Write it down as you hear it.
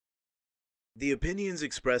The opinions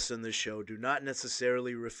expressed on this show do not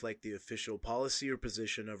necessarily reflect the official policy or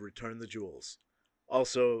position of Return the Jewels.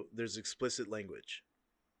 Also, there's explicit language.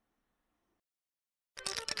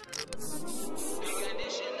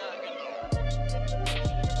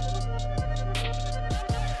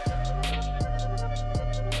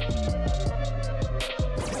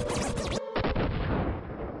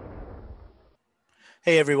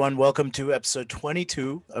 Hey everyone, welcome to episode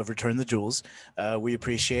 22 of Return the Jewels. We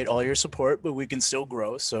appreciate all your support, but we can still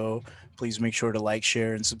grow, so please make sure to like,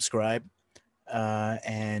 share, and subscribe,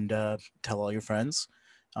 and tell all your friends.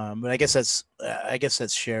 But I guess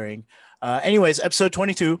that's sharing. Anyways, episode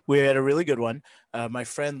 22, we had a really good one. My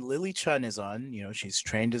friend Lily Chun is on. You know, she's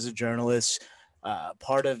trained as a journalist,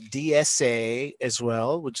 part of DSA as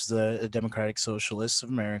well, which is the Democratic Socialists of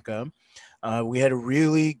America. We had a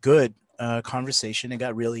really good conversation. It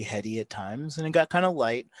got really heady at times, and it got kind of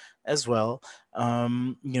light as well.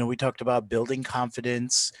 We talked about building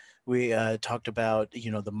confidence. We talked about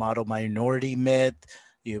the model minority myth,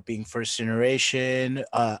 being first generation,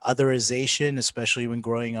 otherization, especially when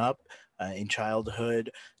growing up. In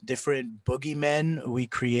childhood, different boogeymen we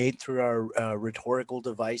create through our rhetorical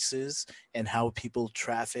devices and how people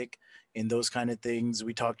traffic in those kind of things.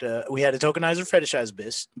 We had a tokenizer fetishize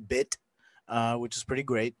bit, which is pretty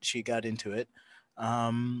great. She got into it,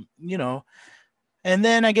 um, you know, and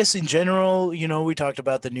then I guess in general, we talked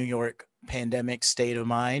about the New York pandemic state of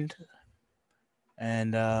mind,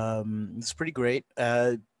 and it's pretty great.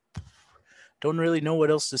 Don't really know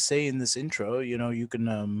what else to say in this intro. You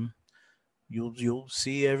can you'll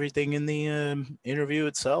see everything in the interview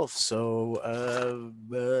itself. So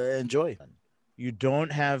enjoy. You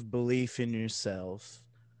don't have belief in yourself,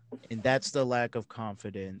 and that's the lack of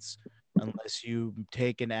confidence unless you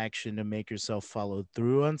take an action to make yourself follow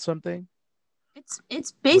through on something.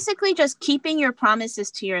 It's basically just keeping your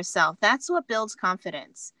promises to yourself. That's what builds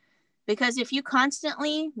confidence. Because if you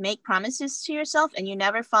constantly make promises to yourself and you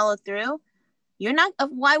never follow through, you're not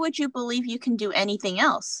why would you believe you can do anything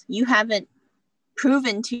else? You haven't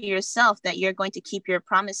proven to yourself that you're going to keep your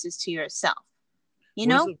promises to yourself.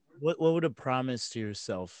 What would a promise to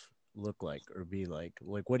yourself look like or be like?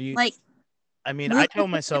 Like, what do you like? I mean, I tell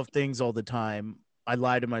myself things all the time. I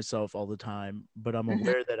lie to myself all the time, but I'm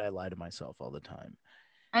aware that I lie to myself all the time.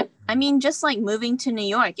 I mean, just like moving to New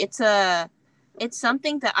York, it's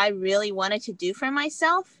something that I really wanted to do for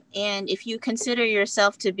myself. And if you consider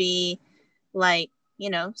yourself to be like,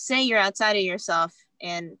 say you're outside of yourself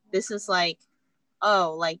and this is like,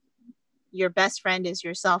 oh, like your best friend is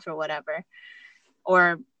yourself or whatever.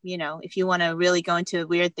 Or, if you want to really go into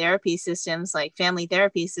weird therapy systems, like family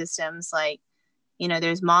therapy systems, like,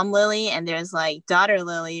 there's mom Lily and there's like daughter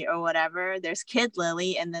Lily or whatever. There's kid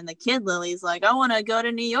Lily. And then the kid Lily's like, I want to go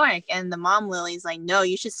to New York. And the mom Lily's like, no,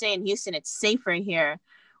 you should stay in Houston. It's safer here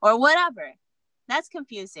or whatever. That's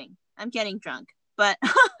confusing. I'm getting drunk. But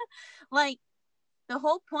like the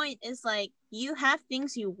whole point is like you have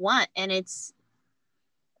things you want and it's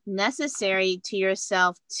necessary to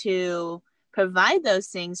yourself to provide those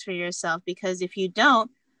things for yourself, because if you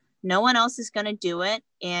don't, no one else is going to do it.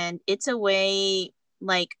 And it's a way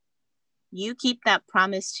like you keep that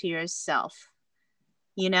promise to yourself,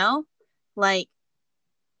 like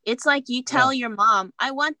it's like you tell your mom,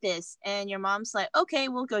 I want this. And your mom's like, okay,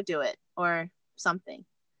 we'll go do it or something.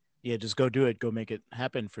 Yeah, just go do it. Go make it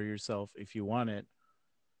happen for yourself if you want it.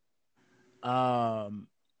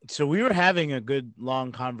 So we were having a good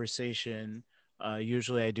long conversation.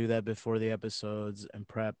 Usually I do that before the episodes and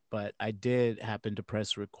prep, but I did happen to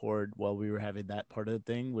press record while we were having that part of the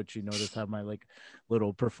thing, which you notice how my like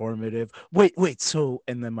little performative wait. So,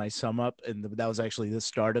 and then my sum up, and that was actually the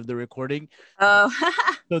start of the recording. Oh,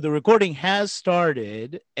 so the recording has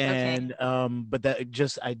started, and okay. but that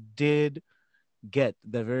just I did get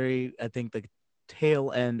I think the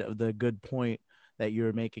tail end of the good point that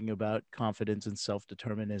you're making about confidence and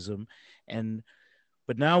self-determinism.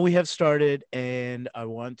 But now we have started, and I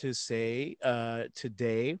want to say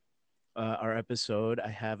today, our episode, I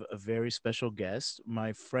have a very special guest,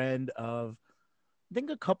 my friend of, I think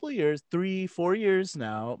a couple of years, 3-4 years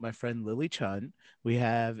now, my friend Lily Chun. We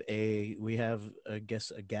have I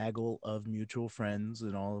guess a gaggle of mutual friends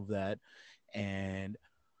and all of that. And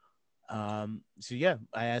so yeah,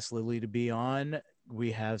 I asked Lily to be on.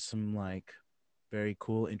 We have some like very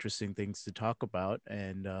cool, interesting things to talk about.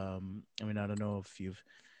 And I mean, I don't know if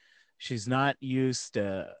she's not used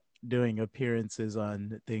to doing appearances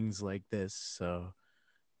on things like this, so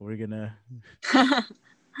we're gonna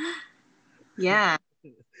yeah.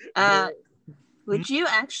 Would you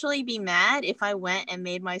actually be mad if I went and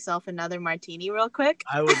made myself another martini real quick?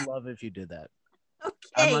 I would love if you did that.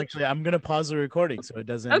 Okay. I'm gonna pause the recording so it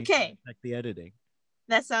doesn't even Okay. affect the editing.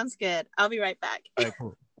 That sounds good. I'll be right back. All right,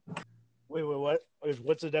 cool. Wait,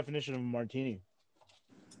 what's the definition of a martini?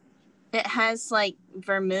 It has like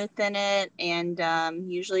vermouth in it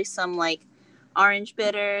and usually some like orange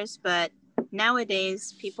bitters, but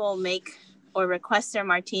nowadays people make or request their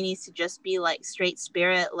martinis to just be like straight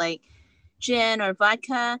spirit, like gin or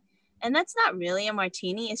vodka. And that's not really a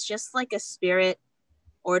martini. It's just like a spirit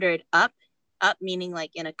ordered up meaning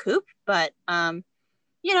like in a coupe. But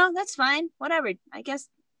that's fine. Whatever. I guess.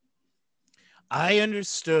 I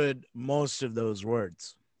understood most of those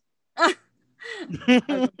words.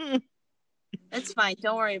 It's fine.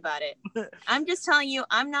 Don't worry about it. I'm just telling you,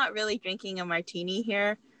 I'm not really drinking a martini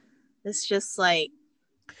here. It's just like,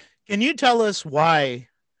 Can you tell us why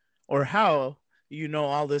or how you know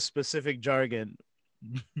all this specific jargon?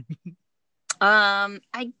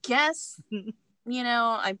 I guess,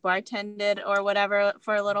 I bartended or whatever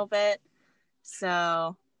for a little bit.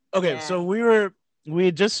 So, Okay, yeah. so we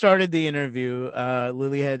had just started the interview.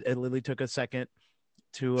 Lily took a second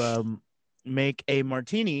to make a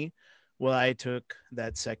martini. Well, I took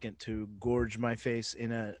that second to gorge my face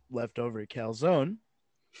in a leftover calzone.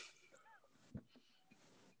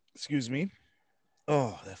 Excuse me.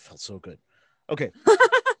 Oh, that felt so good. Okay,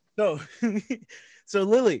 so so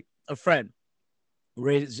Lily, a friend,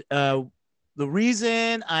 raised the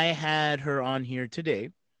reason I had her on here today.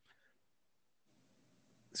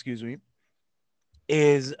 Excuse me.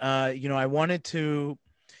 Is I wanted to.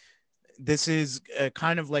 This is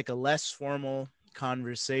kind of like a less formal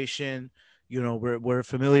conversation. We're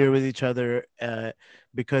familiar with each other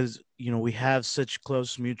because we have such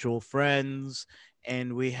close mutual friends,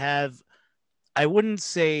 and we have, I wouldn't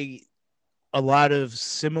say a lot of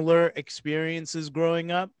similar experiences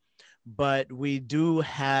growing up, but we do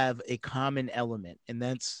have a common element, and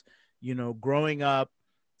that's growing up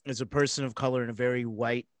as a person of color in a very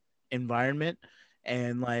white environment,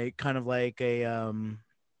 and like kind of like a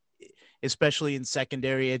especially in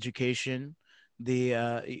secondary education,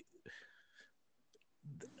 the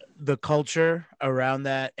culture around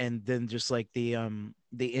that, and then just like the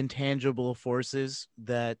intangible forces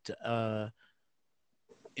that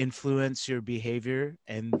influence your behavior,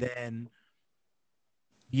 and then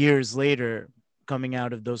years later coming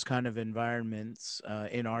out of those kind of environments,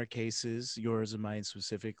 in our cases, yours and mine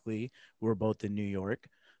specifically, we're both in New York.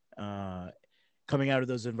 uh, Coming out of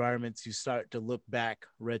those environments, you start to look back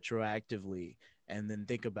retroactively and then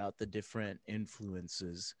think about the different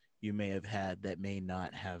influences you may have had that may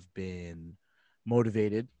not have been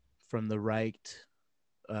motivated from the right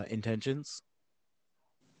intentions.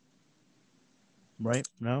 Right?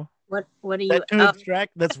 No? What are you? That too Oh,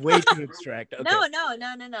 abstract? That's way too abstract. Okay. no, no,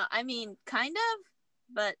 no, no, no. I mean, kind of,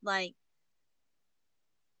 but like,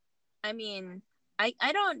 I mean, I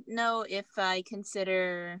don't know if I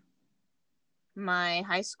consider my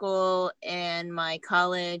high school and my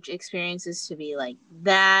college experiences to be like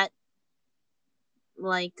that,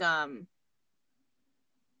 like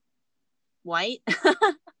white.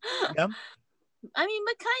 Yeah. I mean,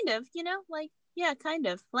 but kind of, like, yeah, kind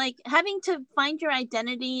of. Like having to find your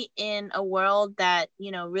identity in a world that,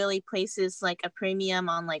 really places like a premium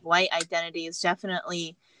on like white identity is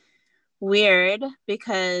definitely weird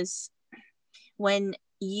because when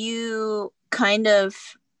you kind of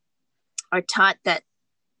are taught that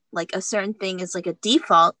like a certain thing is like a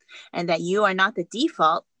default and that you are not the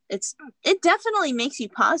default, it definitely makes you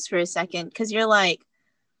pause for a second because you're like,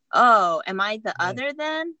 oh, am I the Yeah. other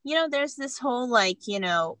then? There's this whole like,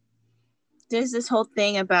 there's this whole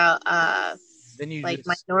thing about Then you like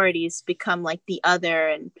just minorities become like the other,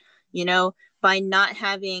 and by not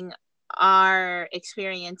having our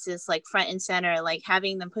experiences like front and center, like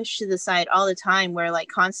having them pushed to the side all the time, we're like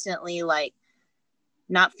constantly like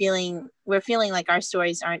not feeling we're feeling like our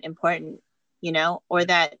stories aren't important, or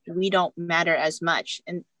that we don't matter as much,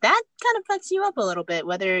 and that kind of fucks you up a little bit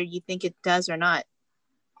whether you think it does or not.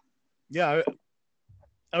 yeah,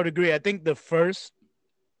 I would agree. I think the first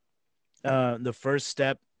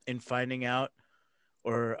step in finding out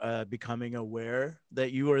or becoming aware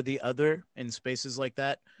that you are the other in spaces like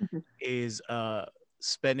that Mhm. is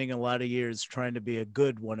spending a lot of years trying to be a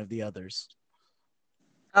good one of the others.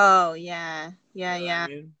 Oh yeah, You yeah, know what I yeah,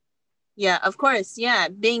 mean? yeah, of course, yeah,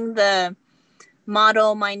 being the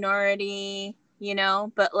model minority,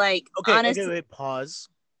 but like Okay, honestly. wait, pause.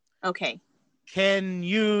 Okay. Can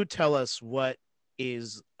you tell us what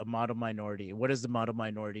is a model minority? What is the model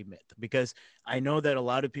minority myth? Because I know that a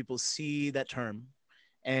lot of people see that term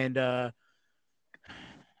and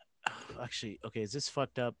actually, okay, is this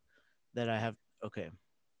fucked up that I have okay.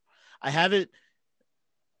 I have it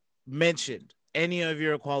mentioned any of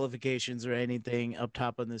your qualifications or anything up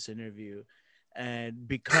top on this interview. And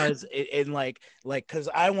because because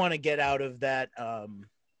I want to get out of that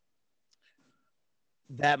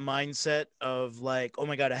mindset of like, oh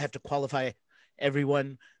my God, I have to qualify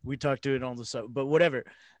everyone. We talked to it all the stuff, but whatever.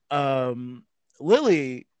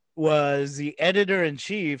 Lily was the editor in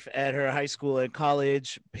chief at her high school and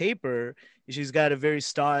college paper. She's got a very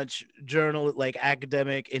staunch journal, like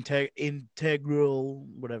academic integral,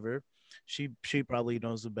 whatever. She probably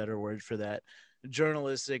knows a better word for that,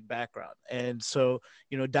 journalistic background. And so,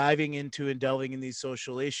 diving into and delving in these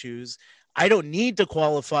social issues, I don't need to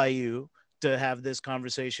qualify you to have this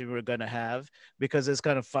conversation we're going to have, because it's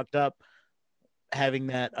kind of fucked up having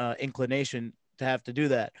that inclination to have to do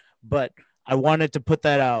that. But I wanted to put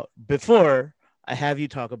that out before I have you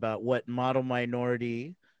talk about what model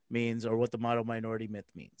minority means, or what the model minority myth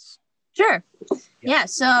means. Sure. Yeah.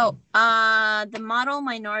 So the model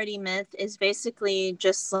minority myth is basically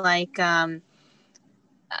just like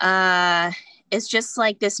it's just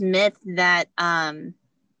like this myth that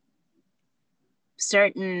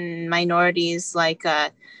certain minorities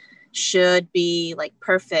should be like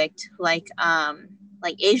perfect, like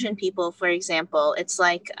Asian people, for example. It's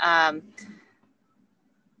like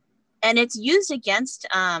and it's used against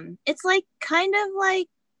it's like kind of like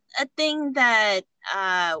a thing that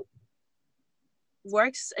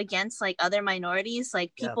works against like other minorities.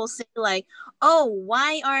 Like people say like, oh,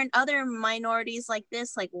 why aren't other minorities like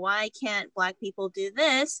this? Like, why can't Black people do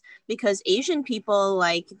this? Because Asian people,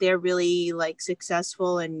 like, they're really like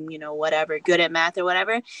successful and whatever, good at math or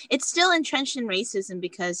whatever. It's still entrenched in racism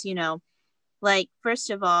because like,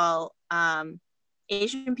 first of all,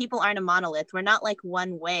 Asian people aren't a monolith. We're not like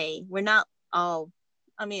one way. We're not all,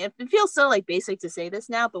 I mean, it feels so like basic to say this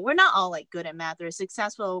now, but we're not all like good at math or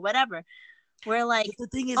successful or whatever. We're like, but the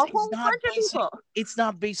thing is, a whole bunch of people. It's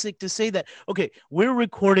not basic to say that. Okay, we're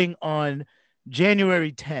recording on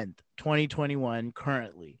January 10th, 2021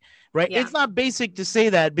 currently, right? Yeah. It's not basic to say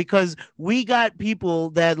that, because we got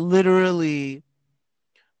people that literally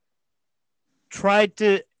tried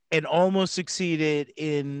to and almost succeeded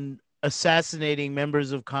in assassinating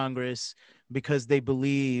members of Congress because they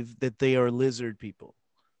believe that they are lizard people.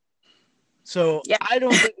 So Yeah. I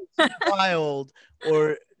don't think it's wild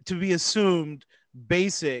or to be assumed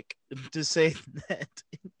basic to say that.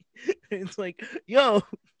 It's like, yo,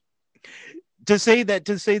 to say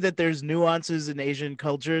that there's nuances in Asian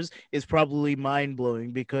cultures is probably mind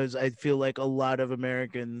blowing, because I feel like a lot of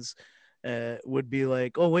Americans would be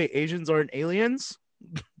like, oh wait, Asians aren't aliens.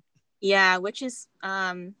 Yeah, which is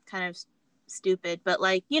kind of stupid, but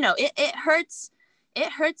like, it hurts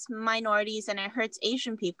minorities and it hurts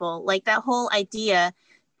Asian people. Like that whole idea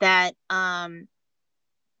that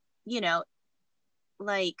you know,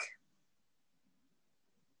 like,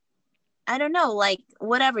 I don't know, like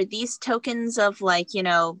whatever, these tokens of like,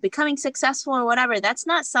 becoming successful or whatever, that's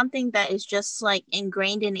not something that is just like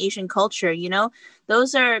ingrained in Asian culture,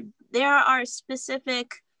 Those are there are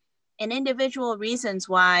specific and individual reasons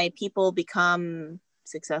why people become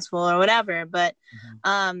successful or whatever, but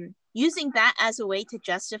using that as a way to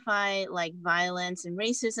justify like violence and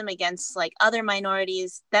racism against like other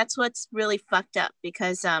minorities, that's what's really fucked up,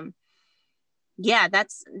 because yeah,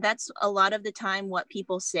 that's a lot of the time what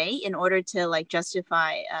people say in order to like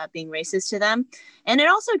justify being racist to them. And it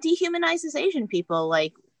also dehumanizes Asian people,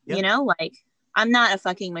 like, like, I'm not a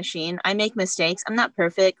fucking machine, I make mistakes, I'm not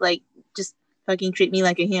perfect, like, just fucking treat me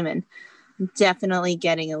like a human. I'm definitely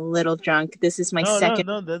getting a little drunk. This is my second.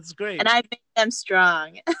 No, that's great. And I make them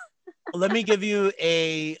strong. Let me give you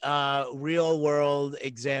a real world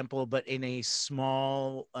example, but in a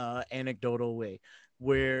small anecdotal way,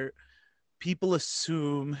 where people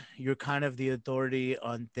assume you're kind of the authority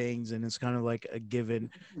on things, and it's kind of like a given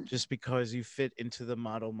just because you fit into the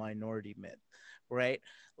model minority myth, right?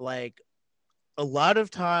 Like a lot of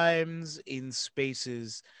times in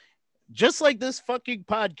spaces just like this fucking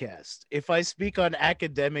podcast, if I speak on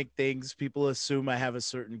academic things, people assume I have a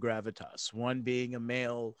certain gravitas. One being a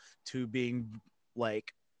male, two being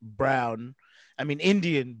like brown. I mean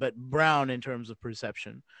Indian, but brown in terms of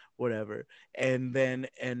perception, whatever. And then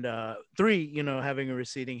three, having a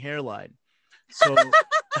receding hairline. So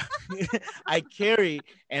I carry,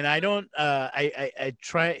 and I don't. I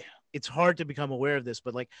try. It's hard to become aware of this,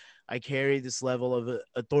 but like I carry this level of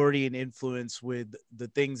authority and influence with the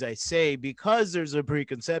things I say, because there's a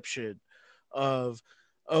preconception of,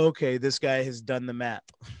 okay, this guy has done the math,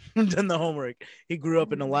 done the homework. He grew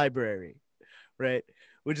up in a library, right?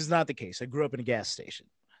 Which is not the case. I grew up in a gas station,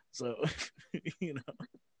 so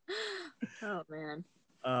Oh man,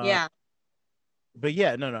 yeah. But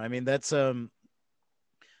yeah, no. I mean, that's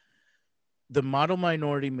the model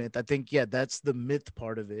minority myth, I think, yeah, that's the myth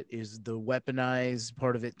part of it, is the weaponized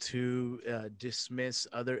part of it to dismiss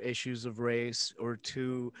other issues of race, or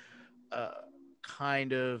to uh,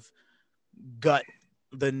 kind of gut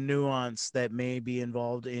the nuance that may be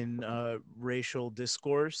involved in racial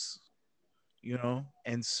discourse, you know?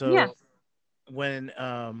 And Yeah. so when,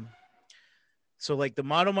 so like the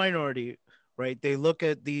model minority, right, they look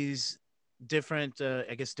at these different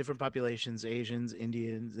I guess different populations, Asians,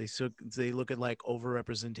 Indians, they look at like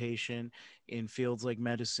overrepresentation in fields like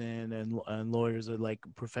medicine, and lawyers are like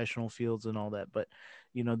professional fields and all that. But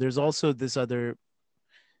you know, there's also this other,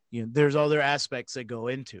 you know, there's other aspects that go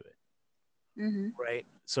into it, Mm-hmm. right?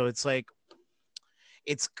 So it's like,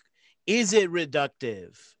 it's, is it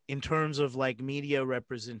reductive in terms of like media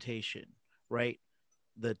representation, right?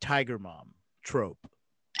 The tiger mom trope,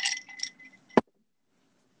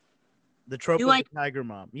 the trope Do of I? the tiger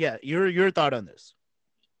mom. Yeah, your thought on this.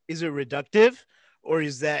 Is it reductive, or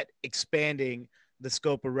is that expanding the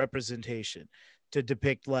scope of representation to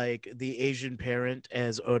depict like the Asian parent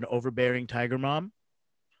as an overbearing tiger mom?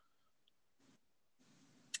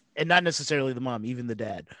 And not necessarily the mom, even the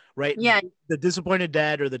dad, right? Yeah. The disappointed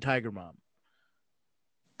dad or the tiger mom.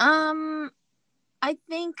 I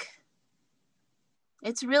think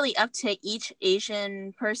it's really up to each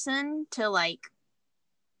Asian person to like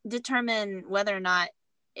determine whether or not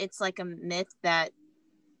it's like a myth that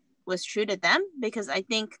was true to them. Because I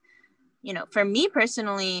think, you know, for me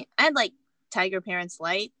personally, I had like tiger parents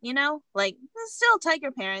light, you know, like still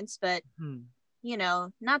tiger parents, but you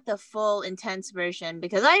know, not the full intense version,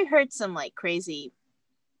 because I heard some like crazy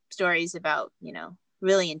stories about, you know,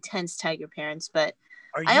 really intense tiger parents. But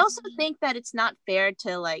Are I you, also think that it's not fair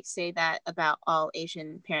to like say that about all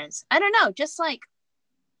Asian parents. I don't know, just like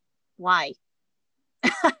why?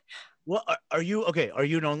 well, are you okay? Are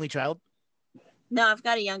you an only child? No, I've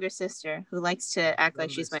got a younger sister who likes to act like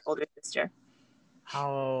she's my older sister.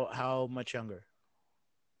 How much younger?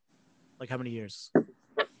 Like how many years?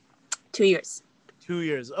 2 years. 2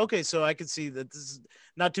 years. Okay, so I could see that this is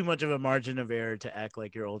not too much of a margin of error to act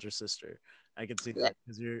like your older sister. I can see Yeah. that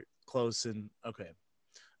because you're close and okay.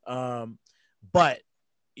 Um, but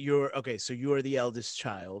you're okay. So you are the eldest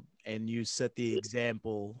child, and you set the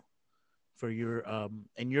example for your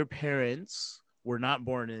and your parents were not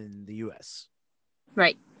born in the U.S.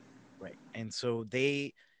 Right. Right, and so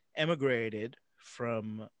they emigrated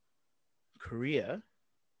from Korea.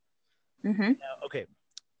 Mm-hmm. Now, okay,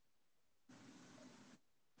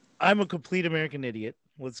 I'm a complete American idiot.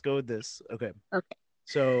 Let's go with this. Okay. Okay.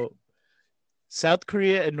 So South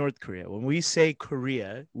Korea and North Korea. When we say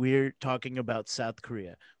Korea, we're talking about South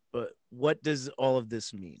Korea. But what does all of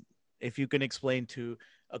this mean? If you can explain to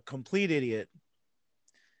a complete idiot,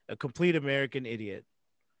 a complete American idiot,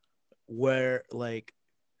 where like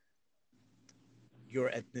your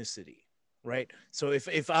ethnicity, right? So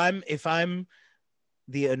if I'm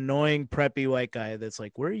the annoying preppy white guy that's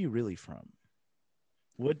like, where are you really from?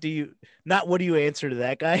 What do you, not what do you answer to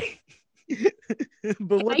that guy?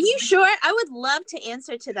 But Are what's, you sure? I would love to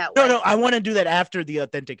answer to that no, one. no, I want to do that after the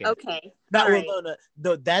authentic answer. Okay. Not All well, right.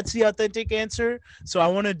 no, that's the authentic answer. So I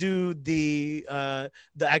want to do the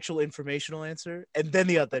actual informational answer and then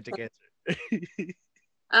the authentic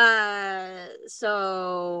answer.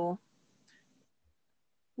 So,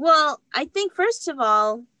 well, I think first of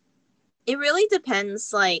all, it really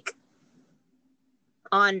depends like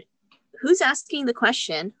on who's asking the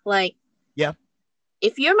question. Like, Yeah.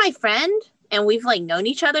 if you're my friend and we've like known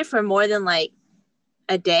each other for more than like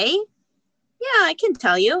a day, yeah, I can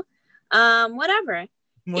tell you. Whatever.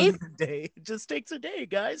 More If than a day. It just takes a day,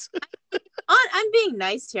 guys. I'm being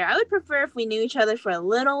nice here. I would prefer if we knew each other for a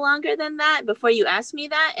little longer than that before you ask me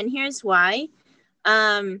that. And here's why.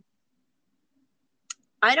 Um,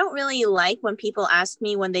 I don't really like when people ask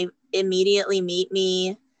me when they immediately meet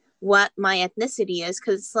me what my ethnicity is,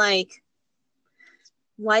 because it's like,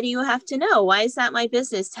 why do you have to know? Why is that my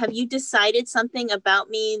business? Have you decided something about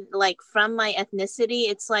me like from my ethnicity?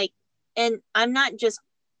 It's like, and I'm not just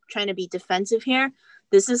trying to be defensive here.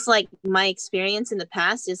 This is like my experience in the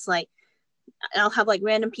past. It's like I'll have like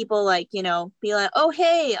random people like, you know, be like, oh,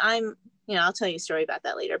 hey, I'm, you know, I'll tell you a story about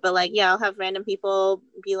that later. But like, yeah, I'll have random people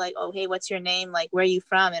be like, oh, hey, what's your name? Like, where are you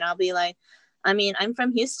from? And I'll be like, I mean, I'm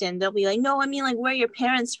from Houston. They'll be like, no, I mean, like, where are your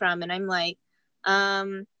parents from? And I'm like,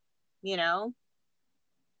 um, you know,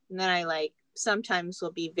 and then I like sometimes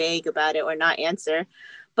will be vague about it or not answer.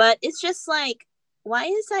 But it's just like, why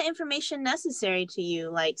is that information necessary to you?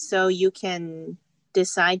 Like, so you can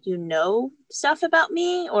decide you know stuff about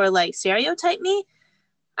me or like stereotype me?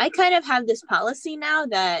 I kind of have this policy now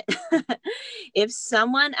that if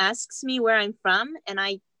someone asks me where I'm from and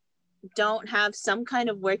I don't have some kind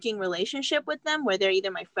of working relationship with them where they're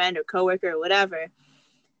either my friend or coworker or whatever,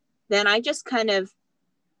 then I just kind of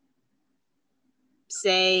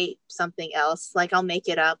say something else. Like I'll make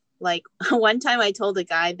it up. Like one time I told a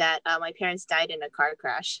guy that my parents died in a car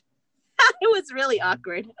crash. It was really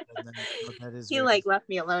awkward. That is He like left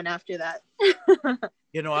me alone after that.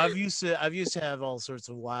 You know, I've used to have all sorts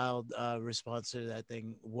of wild response to that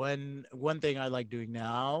thing. One thing I like doing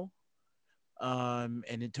now, and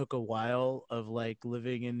it took a while of like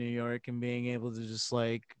living in New York and being able to just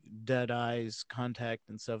like dead eyes contact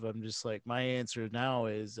and stuff. I'm just like, my answer now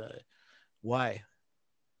is why?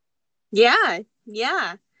 Yeah,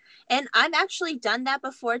 yeah. And I've actually done that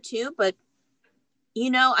before too, but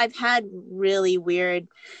I've had really weird,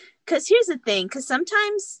 because here's the thing, because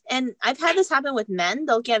sometimes, and I've had this happen with men,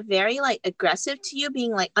 they'll get very like aggressive to you,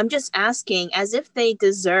 being like, I'm just asking, as if they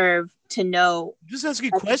deserve to know Just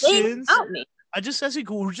asking everything questions. about me. I just asking.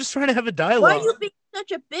 We're just trying to have a Why are dialogue. you being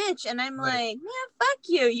such a bitch? And I'm Right. like, man, fuck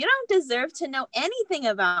you. You don't deserve to know anything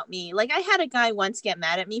about me. Like I had a guy once get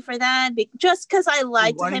mad at me for that, just because I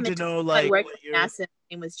lied to Wanting him to and told know him I like worked what at you're. NASA. His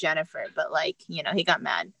name was Jennifer, but like, he got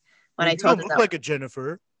mad when Well, I you told don't him look that. like a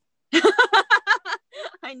Jennifer.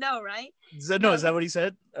 I know, right? No, is that what he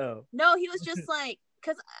said? Oh. No, he was just like,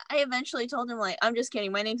 because I eventually told him, like, I'm just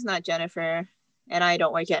kidding. My name's not Jennifer and I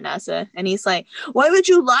don't work at NASA. And he's like, why would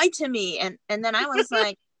you lie to me? And then I was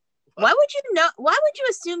like, why would you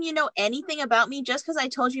assume you know anything about me just because I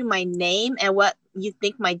told you my name and what you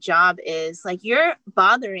think my job is? Like, you're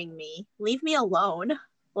bothering me. Leave me alone.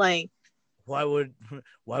 Like, why would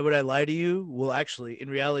I lie to you? Well, actually, in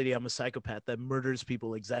reality, I'm a psychopath that murders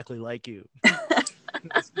people exactly like you.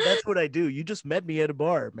 That's what I do. You just met me at a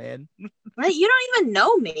bar, man. right? You don't even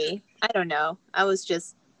know me. I don't know. I was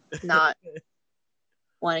just not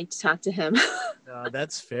wanting to talk to him.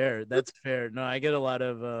 That's fair. That's fair. No, I get a lot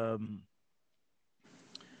of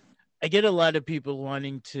people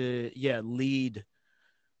wanting to lead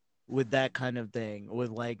with that kind of thing, with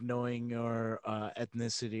like knowing your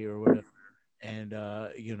ethnicity or whatever, and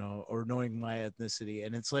or knowing my ethnicity.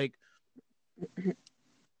 And it's like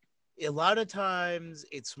a lot of times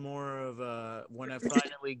it's more of when I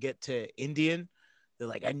finally get to Indian, they're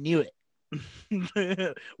like, I knew it.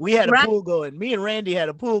 We had a Right. pool going. Me and Randy had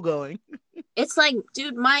a pool going. It's like,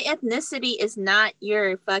 dude, my ethnicity is not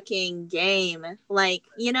your fucking game. Like,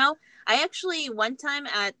 I actually one time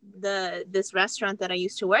at this restaurant that I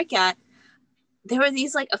used to work at, there were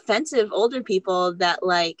these like offensive older people that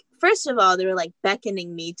like, first of all, they were like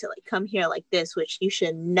beckoning me to like come here like this, which you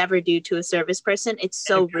should never do to a service person. It's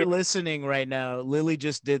so If you're rude. listening right now, Lily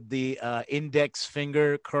just did the index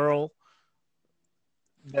finger curl.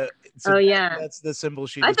 Oh yeah. That's the symbol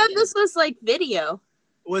she. I thought this was like video.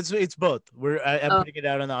 Well, it's both. I'm Oh, putting it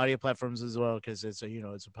out on the audio platforms as well because it's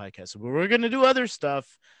it's a podcast. So we're gonna do other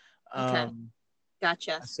stuff. okay.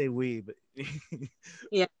 Gotcha. I say we, but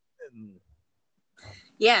Yeah.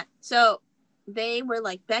 Yeah. So they were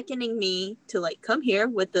like beckoning me to like come here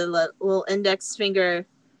with the little index finger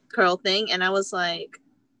curl thing. And I was like,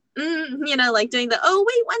 like doing the, oh,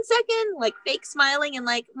 wait, 1 second, like fake smiling and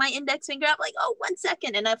like my index finger up, like, oh, 1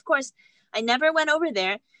 second. And of course, I never went over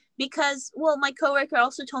there because, well, my coworker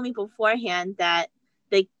also told me beforehand that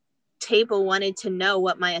the table wanted to know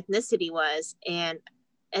what my ethnicity was. And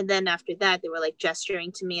then after that, they were like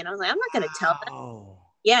gesturing to me. And I was like, I'm not going to tell them. Oh.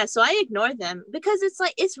 Yeah, so I ignored them because it's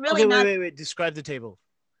like, it's really Okay, not. wait. Describe the table.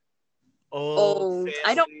 Old.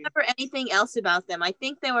 I don't remember anything else about them. I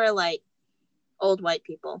think they were like old white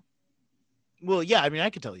people. Well, yeah, I mean,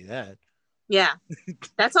 I could tell you that. Yeah,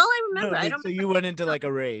 that's all I remember. No, I don't. So you went into like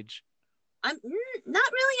a rage. I'm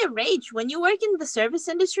not really a rage. When you work in the service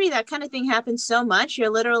industry, that kind of thing happens so much. You're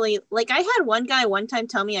literally like, I had one guy one time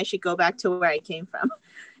tell me I should go back to where I came from.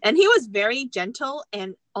 And he was very gentle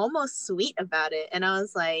and almost sweet about it. And I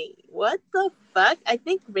was like, what the fuck? I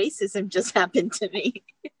think racism just happened to me.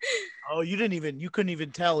 Oh, you couldn't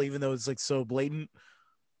even tell, even though it's like so blatant.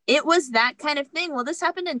 It was that kind of thing. Well, this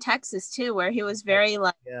happened in Texas too, where he was very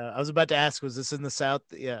like, yeah, I was about to ask, was this in the South?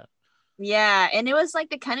 Yeah. Yeah. And it was like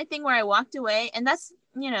the kind of thing where I walked away. And that's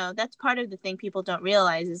part of the thing people don't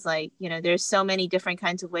realize is like, there's so many different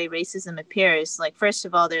kinds of way racism appears. Like, first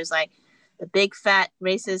of all, there's like the big fat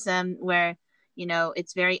racism where,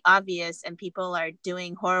 it's very obvious and people are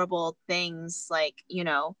doing horrible things like,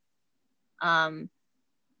 um,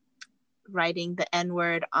 writing the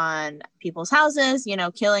N-word on people's houses,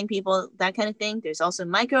 killing people, that kind of thing. There's also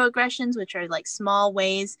microaggressions, which are like small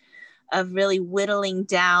ways of really whittling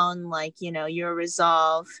down like, your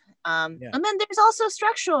resolve. And then there's also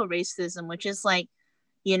structural racism, which is like,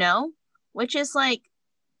 which is like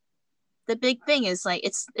the big thing is like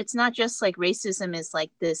it's not just like racism is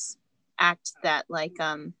like this act that like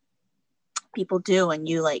people do, and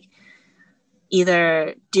you like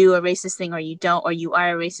either do a racist thing or you don't, or you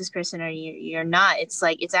are a racist person or you're not. It's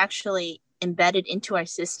like it's actually embedded into our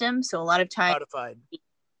system. So a lot of times, Codified.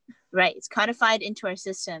 right, it's codified into our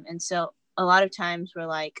system. And so a lot of times we're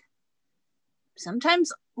like,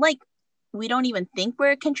 sometimes like we don't even think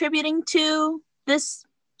we're contributing to this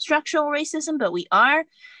structural racism, but we are.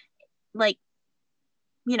 Like,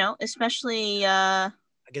 you know, especially I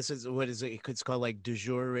guess it's what is it? It's called like de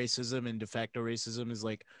jure racism, and de facto racism is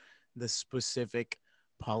like the specific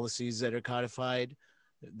policies that are codified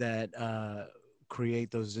that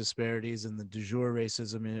create those disparities, and the de jure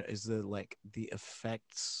racism is the like the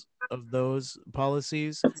effects of those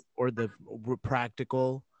policies, or the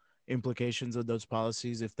practical implications of those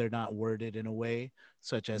policies if they're not worded in a way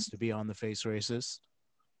such as to be on the face racist.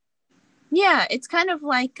 yeah, it's kind of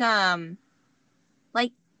like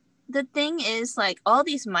the thing is like all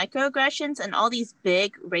these microaggressions and all these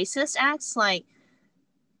big racist acts, like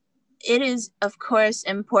it is of course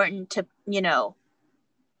important to, you know,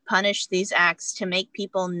 punish these acts to make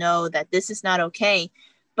people know that this is not okay.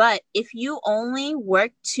 But if you only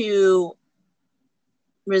work to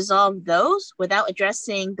resolve those without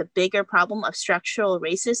addressing the bigger problem of structural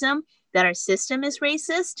racism, that our system is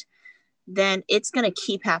racist, then it's going to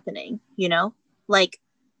keep happening, you know? Like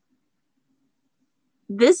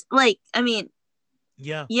this, like, I mean,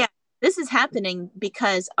 Yeah. yeah, this is happening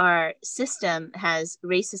because our system has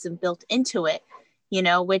racism built into it, you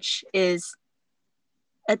know, which is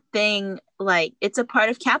a thing, like it's a part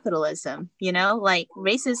of capitalism, you know, like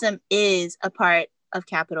racism is a part of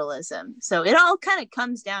capitalism. So it all kind of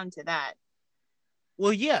comes down to that.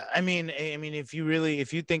 Well, yeah. I mean, if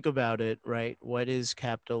you think about it, right? What is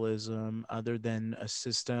capitalism other than a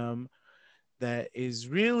system that is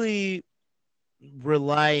really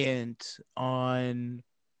reliant on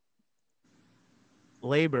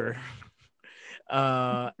labor?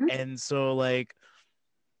 And so, like,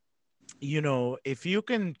 you know, if you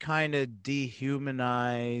can kind of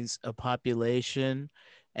dehumanize a population,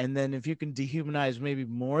 and then if you can dehumanize maybe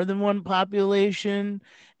more than one population,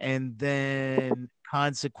 and then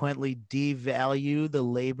consequently devalue the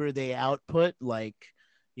labor they output, like,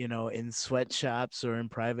 you know, in sweatshops or in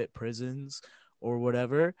private prisons or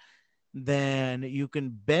whatever, then you can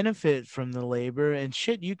benefit from the labor, and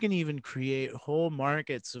shit, you can even create whole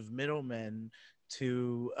markets of middlemen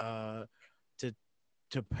to to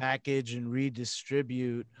to package and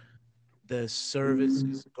redistribute the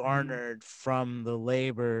services garnered from the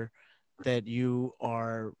labor that you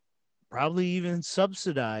are probably even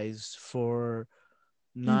subsidized for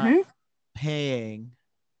not Mm-hmm. paying.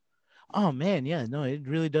 Oh man, yeah, no, it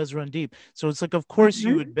really does run deep. So it's like, of course, you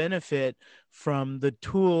Mm-hmm. would benefit from the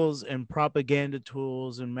tools and propaganda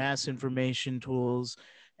tools and mass information tools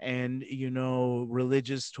and, you know,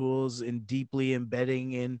 religious tools, and deeply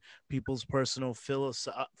embedding in people's personal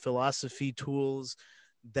philosophy tools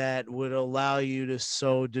that would allow you to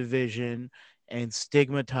sow division and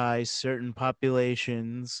stigmatize certain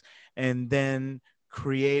populations, and then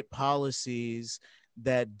create policies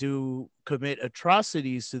that do commit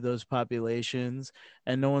atrocities to those populations,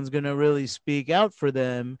 and no one's going to really speak out for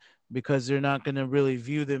them because they're not going to really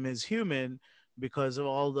view them as human because of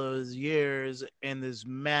all those years and this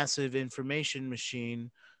massive information machine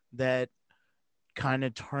that kind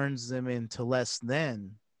of turns them into less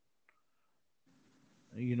than,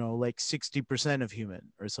 you know, like 60% of human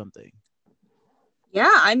or something. Yeah,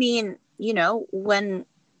 I mean, you know, when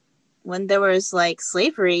there was like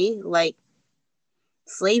slavery, like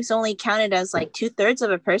slaves only counted as like 2/3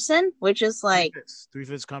 of a person, which is like,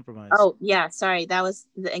 Three-fifths compromise. oh yeah, sorry, that was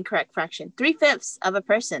the incorrect fraction. 3/5 of a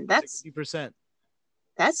person. 60%.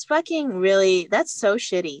 That's fucking really, that's so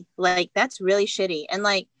shitty. Like that's really shitty. And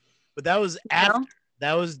like, But that was you after, know,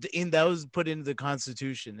 that was put into the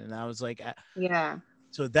Constitution, and I was like, yeah.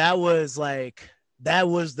 so that was like, that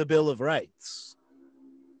was the Bill of Rights.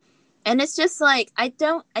 And it's just like I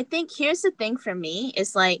think here's the thing for me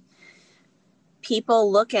is like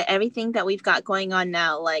people look at everything that we've got going on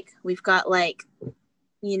now. Like we've got like,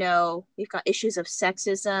 you know, we've got issues of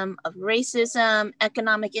sexism, of racism,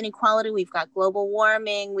 economic inequality, we've got global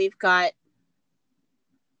warming, we've got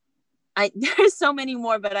I there's so many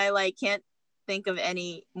more, but I like can't think of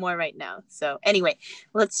any more right now. So anyway,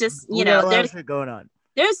 let's just, you We got know, a lot of shit going on.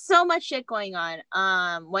 there's so much shit going on.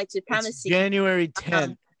 White It's supremacy. January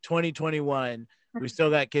 10th, 2021. We still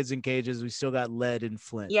got kids in cages. We still got lead in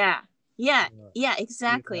Flint. Yeah. Yeah. Yeah,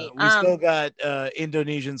 exactly. We still got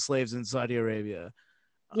Indonesian slaves in Saudi Arabia.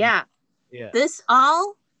 Yeah. Yeah. This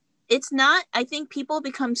all it's not, I think people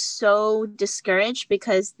become so discouraged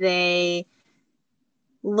because they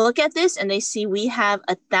look at this and they see we have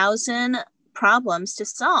 1,000 problems to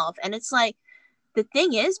solve. And it's like, the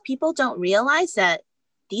thing is, people don't realize that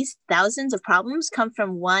these thousands of problems come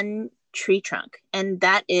from one tree trunk, and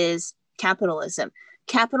that is capitalism.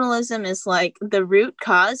 Capitalism is like the root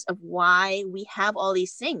cause of why we have all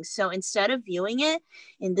these things. So instead of viewing it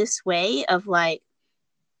in this way of like,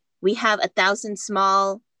 we have 1,000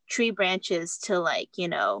 small tree branches to like, you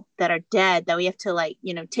know, that are dead that we have to like,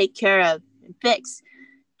 you know, take care of and fix,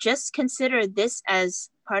 just consider this as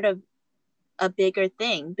part of a bigger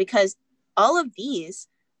thing, because all of these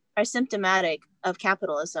are symptomatic of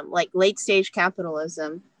capitalism, like late stage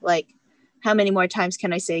capitalism. Like, how many more times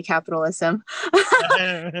can I say capitalism?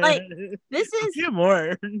 Like, this A is, few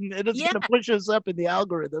more. It's yeah, gonna push us up in the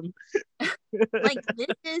algorithm. like this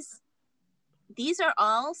is, these are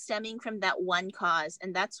all stemming from that one cause.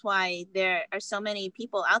 And that's why there are so many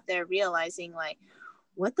people out there realizing, like,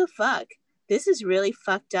 what the fuck? This is really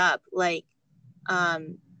fucked up. Like,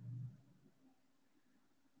 um,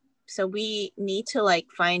 so we need to like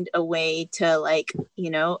find a way to like, you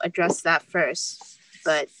know, address that first.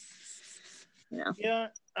 But, you know. Yeah,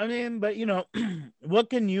 I mean, but what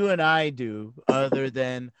can you and I do other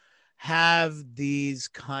than have these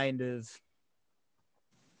kind of,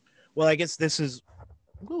 well, I guess this is,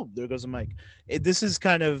 oh, there goes the mic. This is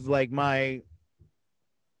kind of like my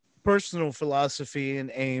personal philosophy and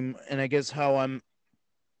aim, and I guess how I'm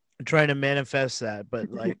trying to manifest that. But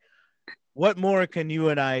like, what more can you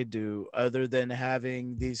and I do other than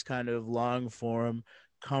having these kind of long form,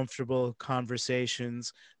 comfortable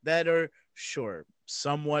conversations that are, sure,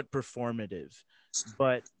 somewhat performative,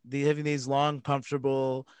 but having these long,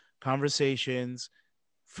 comfortable conversations,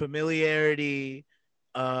 familiarity,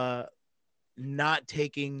 uh, not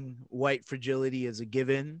taking white fragility as a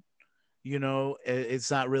given.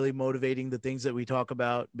 It's not really motivating the things that we talk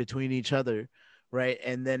about between each other, right?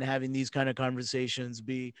 And then having these kind of conversations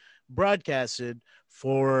be broadcasted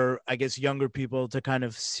for, I guess, younger people to kind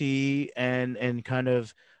of see and kind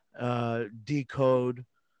of decode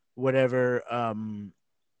whatever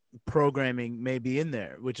programming may be in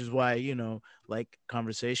there, which is why, like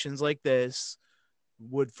conversations like this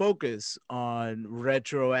would focus on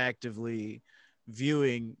retroactively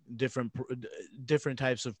viewing different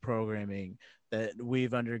types of programming that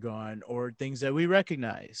we've undergone, or things that we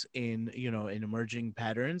recognize in emerging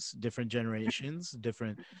patterns, different generations,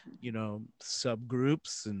 different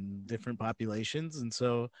subgroups and different populations. And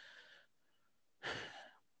so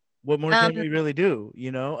what more Um, can we really do,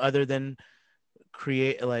 other than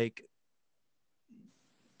creating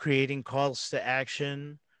calls to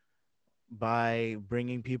action by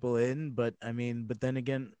bringing people in? But I mean, but then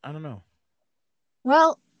again, I don't know.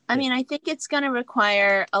 well, I mean, I think it's going to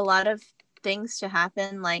require a lot of things to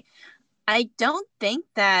happen. Like, I don't think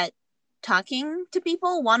that talking to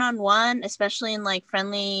people one on one, especially in like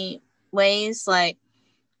friendly ways, like,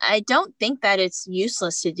 I don't think that it's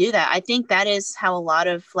useless to do that. I think that is how a lot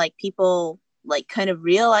of like people like kind of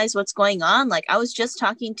realize what's going on. Like, I was just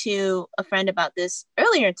talking to a friend about this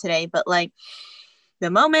earlier today, but like,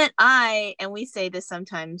 the moment and we say this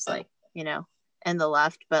sometimes, like, you know, in the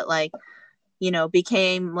left, but like, you know,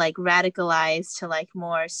 became like radicalized to like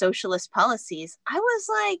more socialist policies, I was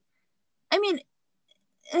like, I mean,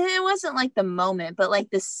 it wasn't like the moment, but like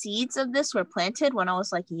the seeds of this were planted when I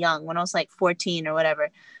was like young, when I was like 14 or whatever.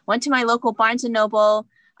 Went to my local Barnes and Noble.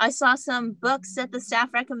 I saw some books that the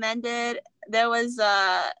staff recommended. There was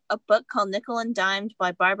a book called Nickel and Dimed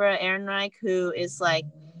by Barbara Ehrenreich, who is like,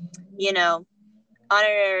 you know,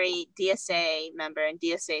 honorary DSA member, and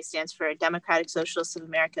DSA stands for Democratic Socialists of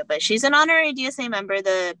America, but she's an honorary DSA member.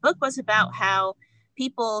 The book was about how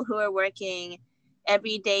people who are working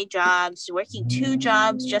everyday jobs, working two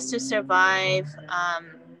jobs just to survive,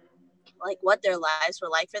 like what their lives were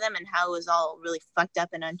like for them and how it was all really fucked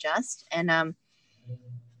up and unjust. And,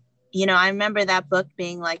 you know, I remember that book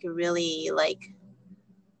being like really like,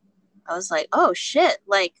 I was like, oh shit.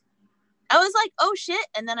 Like, I was like, oh shit.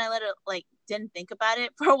 And then I let it like, didn't think about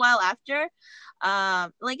it for a while after.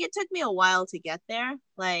 Like it took me a while to get there.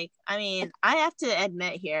 Like, I mean, I have to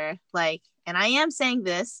admit here, like, and I am saying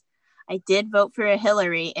this, I did vote for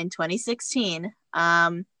Hillary in 2016.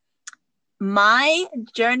 My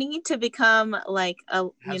journey to become like a,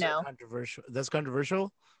 you How's that know, controversial? That's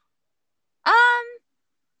controversial. um,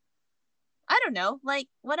 I don't know, like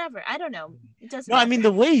whatever. I don't know. It doesn't No, I matter. mean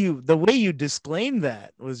the way you disclaimed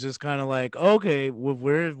that was just kind of like, okay, well,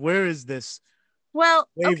 where is this Well,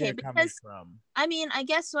 okay, waver coming because from? I mean, I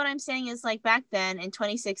guess what I'm saying is like back then in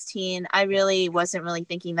 2016, I really wasn't really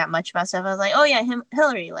thinking that much about stuff. I was like, oh yeah,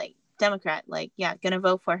 Hillary, like Democrat, like, yeah, gonna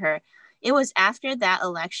vote for her. It was after that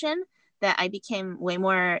election that I became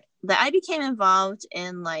involved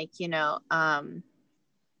in, like,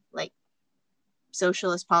 like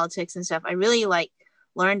socialist politics and stuff. I really like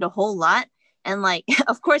learned a whole lot. And like,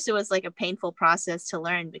 of course it was like a painful process to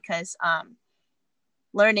learn, because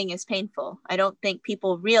learning is painful. I don't think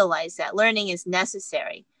people realize that learning is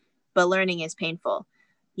necessary, but learning is painful.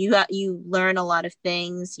 You learn a lot of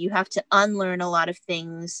things, you have to unlearn a lot of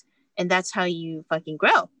things, and that's how you fucking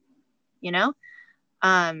grow, you know?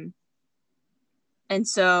 And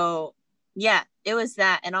so, yeah, it was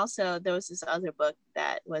that. And also there was this other book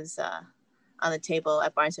that was on the table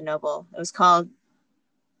at Barnes and Noble. It was called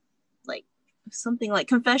like something like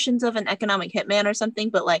Confessions of an Economic Hitman or something,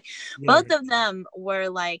 but like both of them were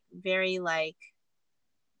like very like,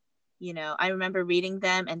 I remember reading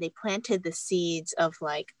them, and they planted the seeds of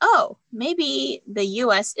like, oh, maybe the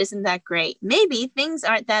US isn't that great. Maybe things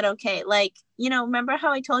aren't that okay. Like, remember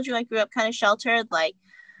how I told you I grew up kind of sheltered? Like,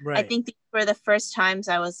 right. I think these were the first times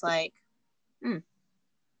I was like,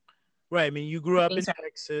 Right. I mean, you grew up in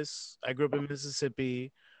Texas. I grew up in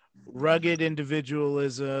Mississippi. Rugged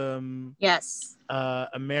individualism. Yes.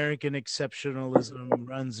 American exceptionalism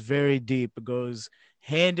runs very deep. It goes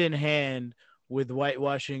hand in hand with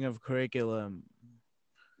whitewashing of curriculum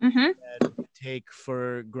that we take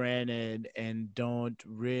for granted and don't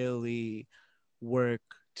really work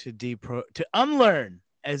to unlearn,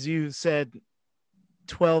 as you said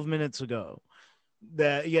 12 minutes ago,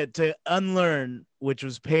 to unlearn, which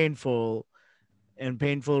was painful, and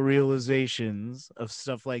painful realizations of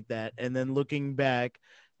stuff like that, and then looking back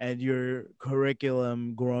at your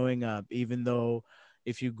curriculum growing up, even though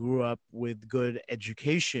if you grew up with good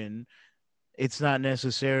education, it's not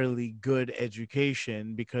necessarily good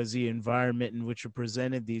education, because the environment in which you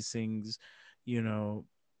presented these things,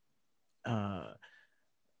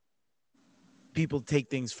 people take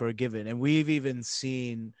things for a given. And we've even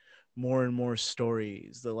seen more and more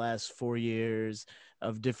stories the last 4 years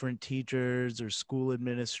of different teachers or school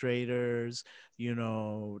administrators,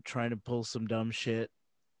 trying to pull some dumb shit,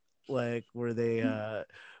 like where they where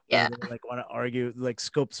they like want to argue, like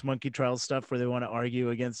Scopes monkey trial stuff, where they want to argue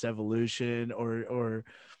against evolution, or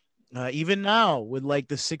even now with like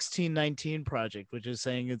the 1619 project, which is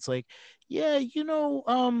saying it's like, yeah,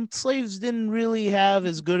 slaves didn't really have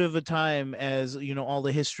as good of a time as all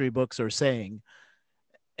the history books are saying,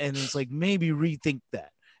 and it's like, maybe rethink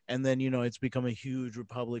that. And then it's become a huge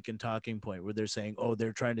Republican talking point where they're saying, oh,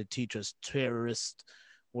 they're trying to teach us terrorist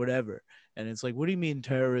whatever. And it's like, what do you mean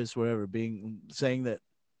terrorist whatever? Saying that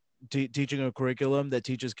teaching a curriculum that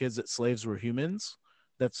teaches kids that slaves were humans,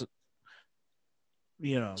 that's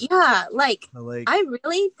yeah, like I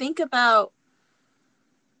really think about,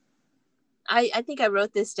 I think I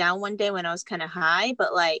wrote this down one day when I was kind of high,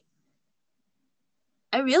 but like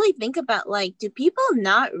I really think about, like, do people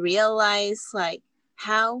not realize like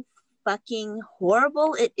how fucking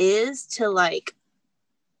horrible it is to like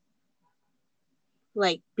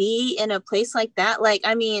be in a place like that? Like,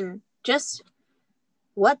 I mean, just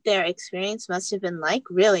what their experience must have been like,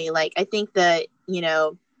 really. Like, I think that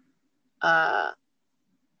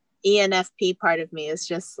ENFP part of me is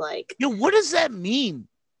just like, what does that mean?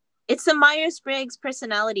 It's the Myers-Briggs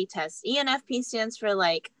personality test. ENFP stands for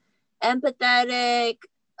like empathetic.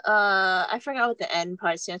 I forgot what the N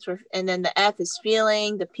part stands for. And then the F is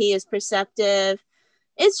feeling, the P is perceptive.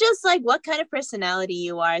 It's just like what kind of personality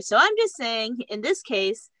you are. So I'm just saying, in this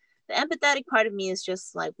case, the empathetic part of me is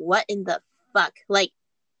just like, what in the fuck? Like,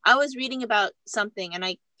 I was reading about something and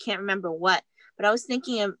I can't remember what, but I was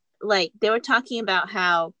thinking of, like, they were talking about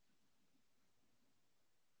how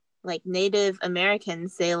like Native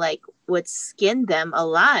Americans, they like would skin them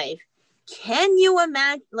alive. Can you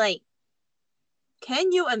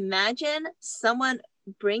imagine someone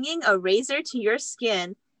bringing a razor to your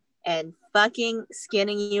skin and fucking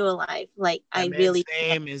skinning you alive? Like, that man's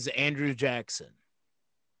name is Andrew Jackson.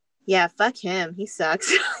 Yeah, fuck him. He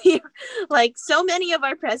sucks. Like, so many of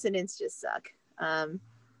our presidents just suck.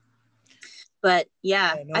 But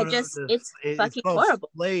yeah, it's fucking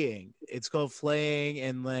horrible. Flaying. It's called flaying,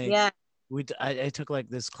 and like, yeah, I took like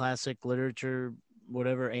this classic literature,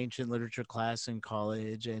 whatever, ancient literature class in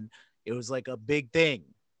college, and it was like a big thing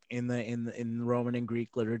in Roman and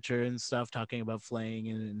Greek literature and stuff, talking about flaying,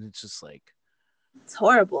 and it's just like, it's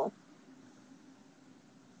horrible.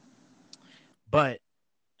 But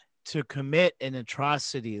to commit an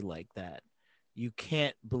atrocity like that, you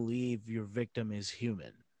can't believe your victim is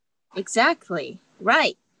human. Exactly.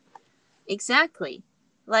 Right. Exactly.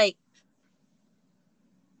 Like,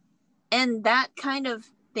 and that kind of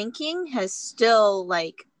thinking has still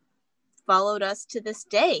like followed us to this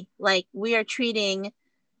day. Like we are treating,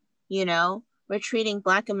 we're treating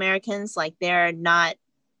Black Americans like they're not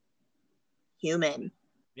human.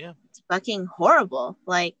 Yeah. It's fucking horrible.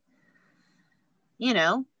 Like,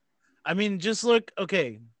 I mean, just look.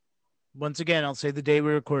 Okay, once again, I'll say the day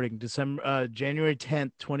we're recording, January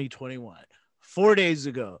 10th, 2021. 4 days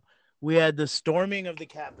ago, we had the storming of the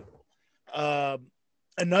Capitol.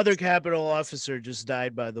 Another Capitol officer just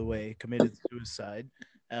died, by the way, committed suicide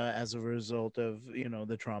as a result of,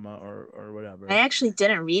 the trauma or whatever. I actually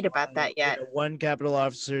didn't read about that yet. One Capitol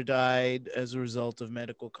officer died as a result of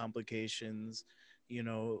medical complications. Three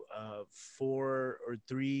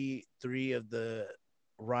of the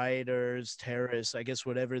rioters, terrorists, I guess,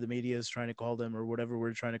 whatever the media is trying to call them or whatever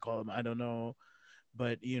we're trying to call them, I don't know.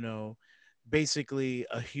 But, basically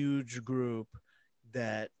a huge group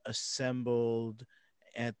that assembled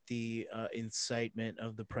at the incitement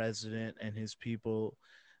of the president and his people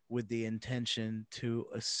with the intention to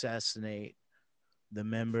assassinate the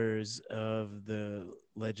members of the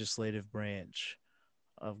legislative branch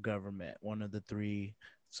of government, one of the three.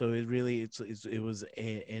 So it was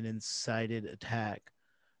an incited attack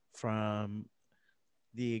from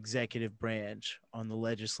the executive branch on the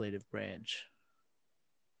legislative branch.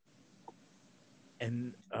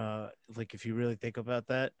 And like, if you really think about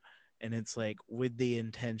that, and it's like with the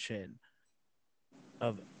intention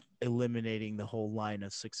of eliminating the whole line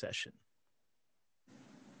of succession.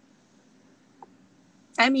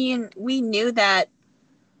 I mean, we knew that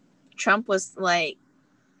Trump was like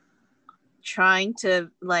trying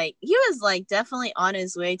to, like, he was like definitely on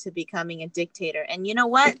his way to becoming a dictator. And you know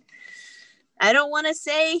what? I don't want to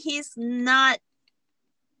say he's not,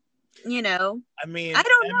 I mean, I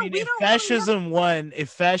don't know. If fascism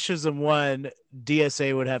won,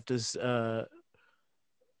 DSA would have to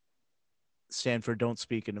stand for "Don't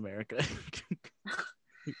Speak in America."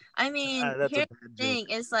 I mean, here's the thing: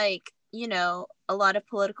 is like, a lot of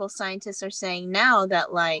political scientists are saying now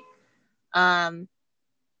that, like, after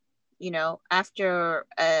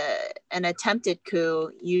an attempted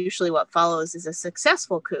coup, usually what follows is a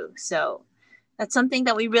successful coup. So that's something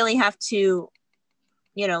that we really have to,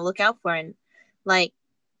 look out for. And like,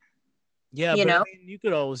 yeah, but I mean, you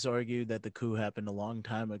could always argue that the coup happened a long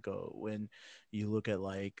time ago when you look at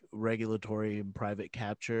like regulatory and private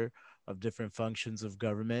capture of different functions of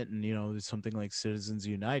government. And, something like Citizens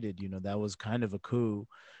United, that was kind of a coup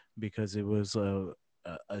because it was a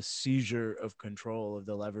seizure of control of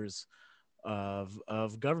the levers of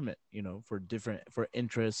government, for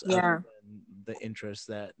interests, yeah, the interests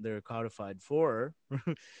that they're codified for.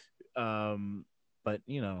 But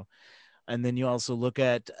and then you also look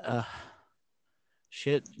at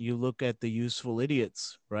you look at the useful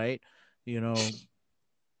idiots, right?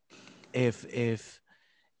 If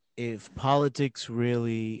politics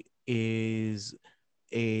really is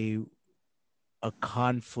a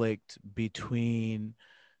conflict between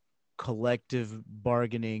collective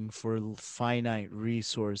bargaining for finite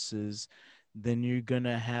resources, then you're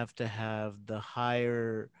gonna have to have the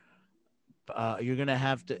higher. You're gonna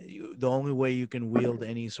have to. The only way you can wield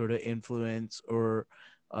any sort of influence or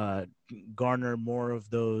garner more of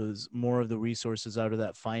the resources out of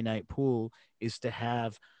that finite pool is to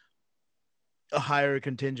have a higher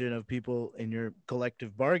contingent of people in your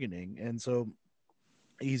collective bargaining. And so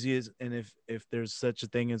and if there's such a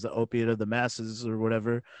thing as the opiate of the masses or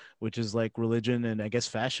whatever, which is like religion and I guess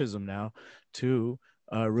fascism now too,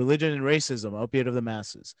 religion and racism, opiate of the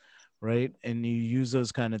masses, right? And you use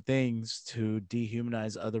those kind of things to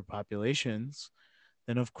dehumanize other populations,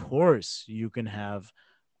 then of course you can have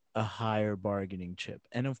a higher bargaining chip.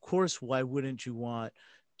 And of course, why wouldn't you want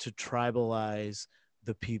to tribalize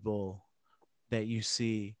the people that you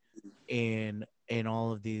see in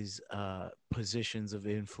all of these positions of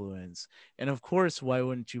influence? And of course, why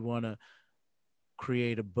wouldn't you want to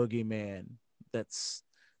create a boogeyman that's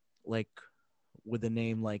like with a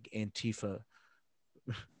name like Antifa,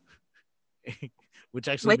 which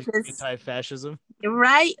actually means anti-fascism,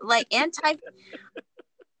 right? Like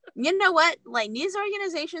you know what? Like, news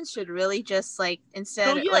organizations should really just like,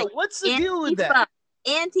 instead of like, what's the deal with that?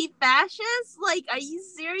 Anti-fascist? Like, are you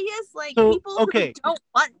serious? Like, people who don't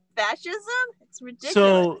want fascism? It's ridiculous.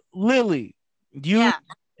 So, Lily, you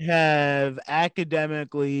have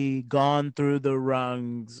academically gone through the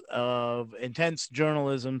rungs of intense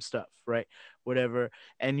journalism stuff, right? Whatever,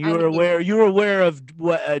 and you're aware of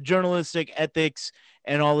what journalistic ethics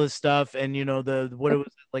and all this stuff, and what it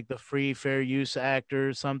was like, the Free Fair Use Act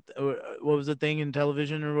or something. What was the thing in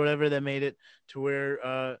television or whatever that made it to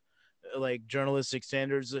where like journalistic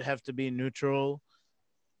standards have to be neutral,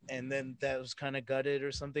 and then that was kind of gutted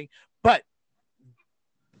or something. But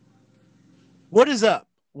what is up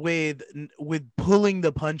with pulling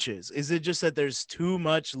the punches? Is it just that there's too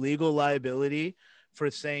much legal liability for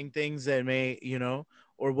saying things that may,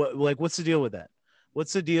 or what? Like, what's the deal with that?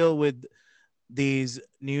 What's the deal with these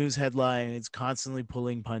news headlines constantly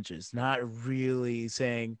pulling punches, not really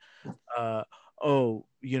saying, uh, "Oh,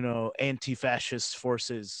 anti-fascist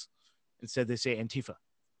forces." Instead, they say Antifa.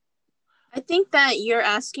 I think that you're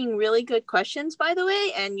asking really good questions, by the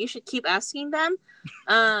way, and you should keep asking them.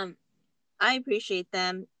 I appreciate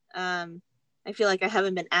them. I feel like I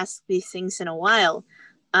haven't been asked these things in a while.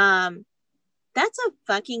 That's a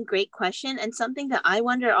fucking great question and something that I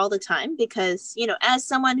wonder all the time because, as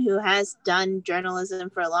someone who has done journalism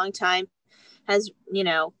for a long time, has,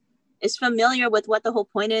 is familiar with what the whole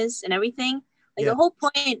point is and everything. Like the whole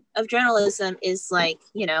point of journalism is like,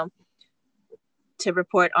 to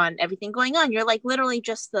report on everything going on. You're like literally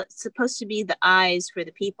just supposed to be the eyes for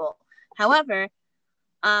the people. However,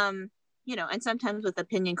 and sometimes with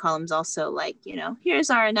opinion columns also like,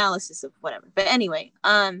 here's our analysis of whatever. But anyway,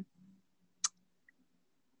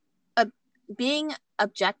 being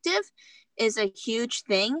objective is a huge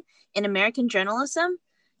thing in American journalism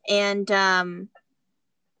and,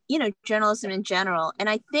 journalism in general. And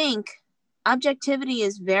I think objectivity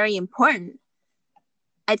is very important.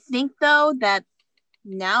 I think, though, that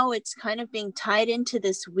now it's kind of being tied into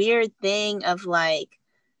this weird thing of like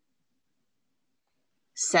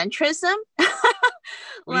centrism.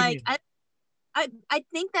 Like, I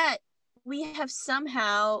think that we have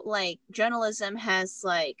somehow like journalism has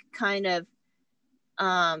like kind of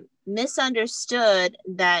misunderstood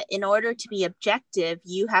that in order to be objective,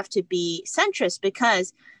 you have to be centrist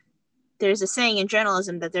because there's a saying in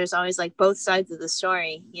journalism that there's always like both sides of the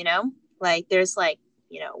story, like there's like,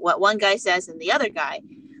 what one guy says and the other guy.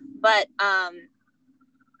 But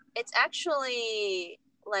it's actually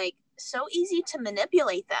like so easy to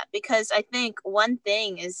manipulate that because I think one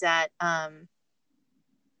thing is that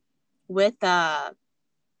with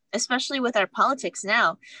especially with our politics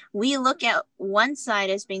now, we look at one side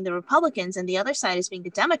as being the Republicans and the other side as being the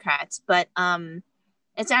Democrats, but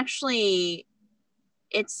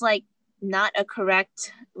it's like not a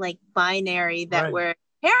correct like binary that we're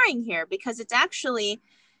pairing here because it's actually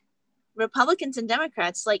Republicans and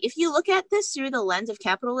Democrats. Like if you look at this through the lens of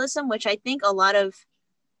capitalism, which I think a lot of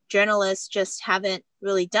journalists just haven't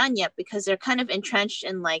really done yet because they're kind of entrenched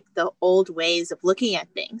in like the old ways of looking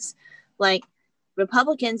at things. Like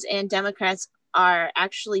Republicans and Democrats are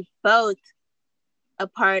actually both a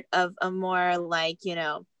part of a more like,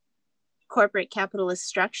 corporate capitalist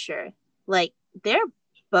structure. Like they're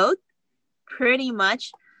both pretty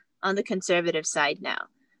much on the conservative side now.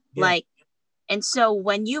 Yeah. Like, and so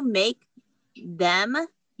when you make them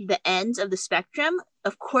the ends of the spectrum,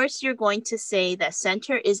 of course you're going to say that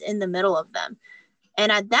center is in the middle of them.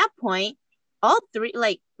 And at that point, all three,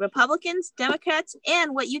 like Republicans, Democrats,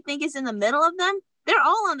 and what you think is in the middle of them, they're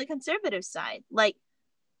all on the conservative side. Like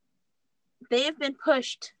they have been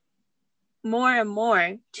pushed more and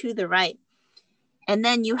more to the right. And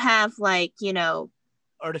then you have like,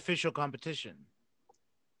 artificial competition.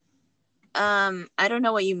 I don't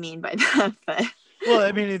know what you mean by that, but well,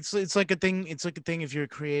 I mean, it's like a thing. It's like a thing if you're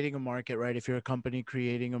creating a market, right? If you're a company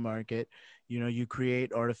creating a market, you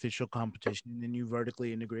create artificial competition and then you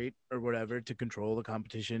vertically integrate or whatever to control the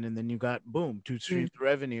competition. And then you got, boom, two streams of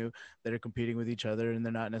revenue that are competing with each other and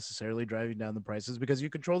they're not necessarily driving down the prices because you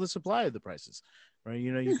control the supply of the prices, right?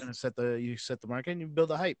 You kind of set the market and you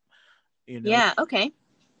build a hype, Yeah. Okay.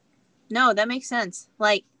 No, that makes sense.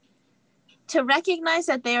 Like, to recognize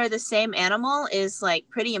that they are the same animal is like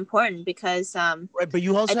pretty important because right, but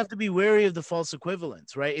you also have to be wary of the false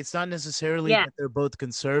equivalence, right? It's not necessarily that they're both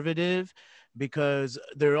conservative because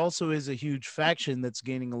there also is a huge faction that's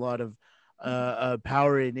gaining a lot of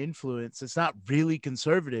power and influence. It's not really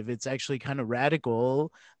conservative. It's actually kind of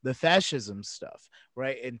radical, the fascism stuff,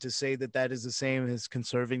 right? And to say that that is the same as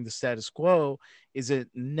conserving the status quo isn't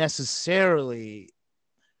necessarily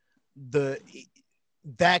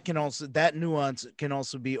that nuance can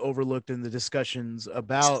also be overlooked in the discussions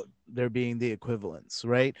about there being the equivalence,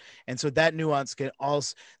 right? And so that nuance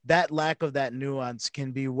that lack of that nuance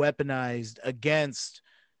can be weaponized against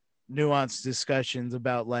nuanced discussions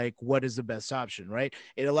about like what is the best option, right?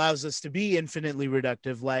 It allows us to be infinitely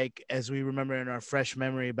reductive, like as we remember in our fresh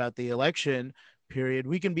memory about the election period,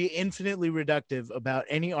 we can be infinitely reductive about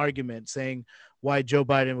any argument saying why Joe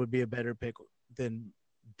Biden would be a better pick than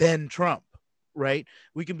Trump. Right?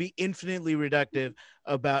 We can be infinitely reductive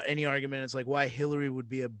about any argument. It's like why Hillary would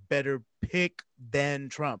be a better pick than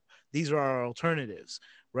Trump. These are our alternatives,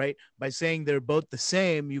 right? By saying they're both the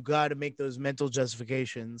same, you got to make those mental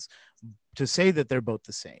justifications to say that they're both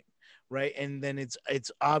the same, right? And then it's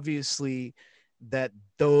obviously that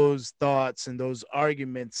those thoughts and those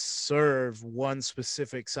arguments serve one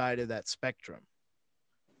specific side of that spectrum.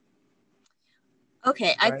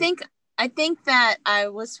 Okay, Right? I think that I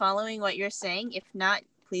was following what you're saying. If not,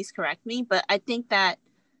 please correct me. But I think that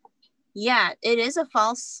yeah, it is a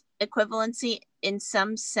false equivalency in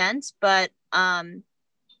some sense, but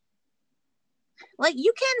like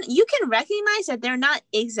you can recognize that they're not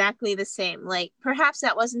exactly the same. Like perhaps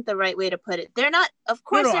that wasn't the right way to put it. They're not, of No,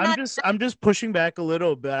 course no, they're not. I'm just pushing back a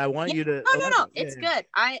little bit. I want Yeah, you to no, yeah. it's good.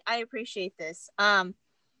 I appreciate this. I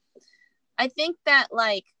think that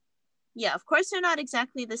like yeah, of course they're not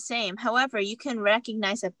exactly the same. However, you can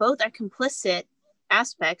recognize that both are complicit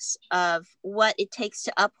aspects of what it takes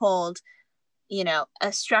to uphold, you know,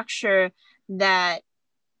 a structure that,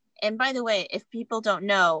 and by the way, if people don't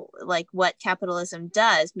know like what capitalism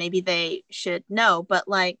does, maybe they should know, but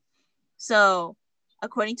like, so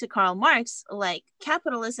according to Karl Marx, like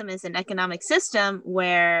capitalism is an economic system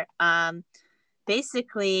where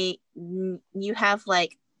basically you have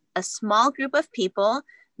like a small group of people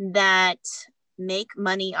that make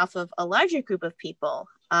money off of a larger group of people,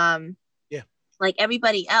 Yeah. like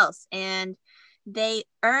everybody else, and they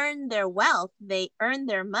earn their wealth, they earn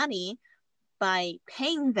their money by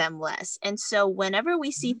paying them less. And so whenever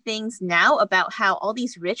we see things now about how all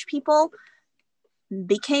these rich people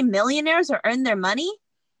became millionaires or earned their money,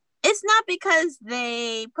 it's not because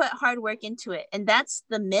they put hard work into it. And that's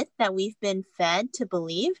the myth that we've been fed to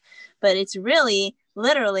believe. But it's really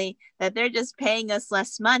literally that they're just paying us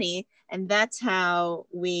less money. And that's how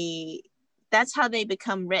they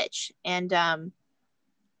become rich. And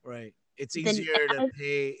Right. It's then,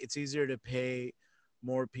 easier to pay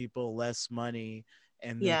more people less money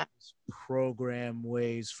and then yeah, program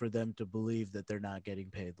ways for them to believe that they're not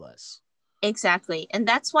getting paid less. exactly. And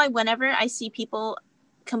that's why whenever I see people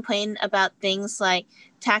complain about things like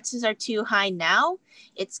taxes are too high now,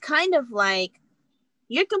 it's kind of like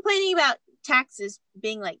you're complaining about taxes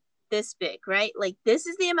being like this big, right? Like this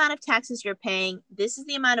is the amount of taxes you're paying, this is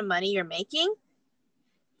the amount of money you're making.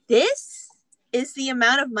 This is the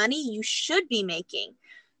amount of money you should be making.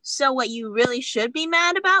 So what you really should be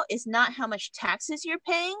mad about is not how much taxes you're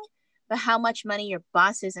paying, but how much money your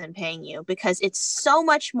boss isn't paying you, because it's so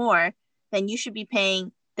much more than you should be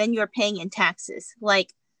paying than you're paying in taxes.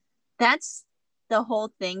 Like that's the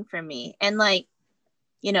whole thing for me. And like,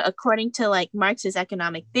 you know, according to like Marx's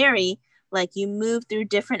economic theory, like you move through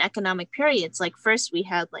different economic periods. Like first we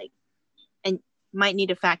had like, and might need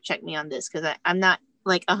to fact check me on this because I'm not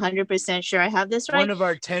like 100% sure I have this One right. of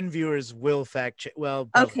our 10 viewers will fact check. Well,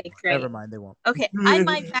 Okay, never great. mind, they won't. Okay, I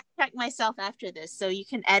might fact check myself after this, so you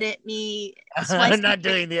can edit me, splice. I'm not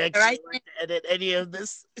doing the extra right. work to edit any of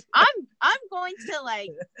this. I'm going to like.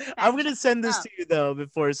 I'm gonna send this up. to you though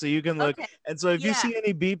before, so you can look. Okay. And so if you Yeah. see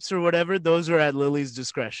any beeps or whatever, those are at Lily's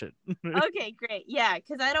discretion. Okay, great. Yeah,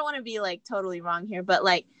 because I don't want to be like totally wrong here, but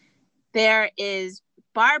like there is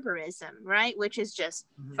barbarism, right? Which is just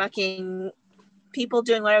fucking people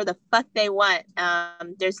doing whatever the fuck they want.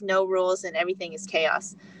 There's no rules and everything is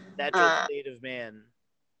chaos. Natural state of man.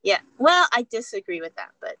 Yeah, well, I disagree with that,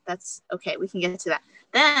 but that's okay. We can get to that.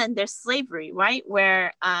 Then there's slavery, right?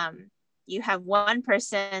 Where you have one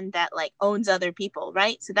person that like owns other people,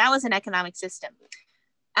 right? So that was an economic system.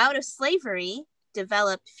 Out of slavery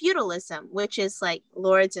developed feudalism, which is like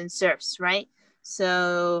lords and serfs, right?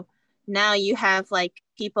 So now you have like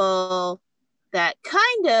people that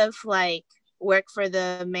kind of like work for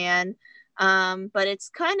the man, but it's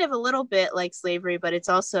kind of a little bit like slavery, but it's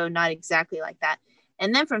also not exactly like that.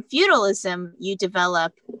 And then from feudalism, you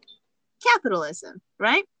develop capitalism,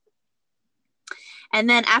 right? And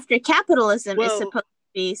then after capitalism is supposed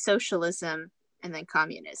to be socialism and then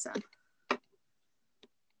communism.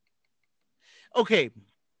 Okay,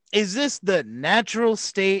 is this the natural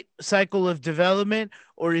state cycle of development,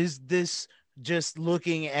 or is this just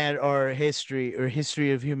looking at our history or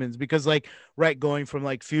history of humans? Because like, right, going from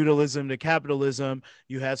like feudalism to capitalism,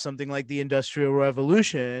 you have something like the Industrial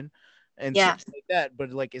Revolution and stuff like that.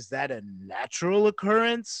 But like, is that a natural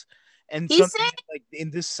occurrence? And something like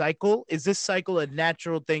in this cycle, is this cycle a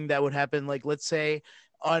natural thing that would happen? Like, let's say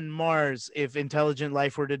on Mars, if intelligent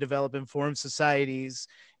life were to develop and form societies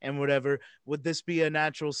and whatever, would this be a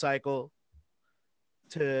natural cycle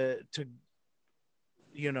to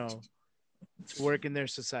you know, to work in their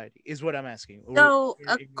society, is what I'm asking. So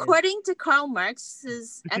according to Karl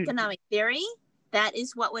Marx's economic theory, that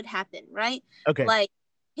is what would happen, right? Okay. Like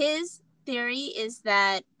his theory is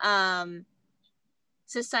that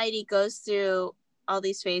society goes through all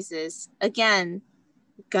these phases. Again,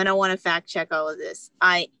 gonna want to fact check all of this.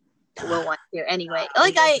 I will want to anyway.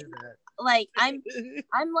 Like like I'm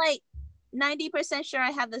like 90% sure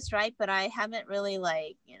I have this right, but I haven't really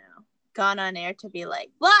like, gone on air to be like,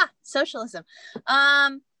 blah, socialism.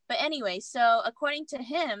 But anyway, so according to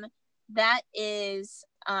him, that is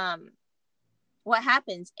what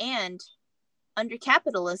happens. And under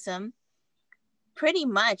capitalism, pretty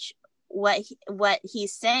much what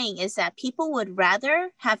he's saying is that people would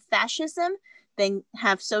rather have fascism than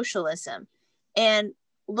have socialism. And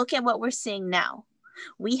look at what we're seeing now.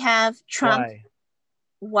 We have Trump.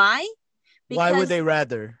 Why? Why would they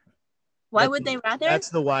rather? Why would they rather? That's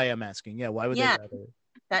the why I'm asking. Yeah, why would they rather?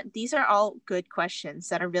 These are all good questions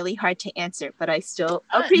that are really hard to answer, but I still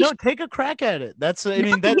appreciate. No, take a crack at it.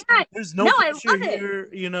 There's no pressure here.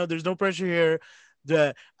 There's no pressure here.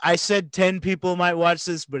 I said 10 people might watch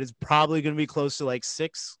this, but it's probably going to be close to like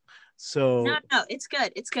 6. So no, it's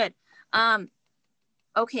good. It's good.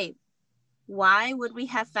 Okay. Why would we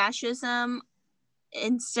have fascism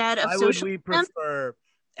instead of socialism? Why would we prefer,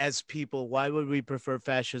 as people, why would we prefer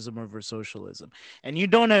fascism over socialism? And you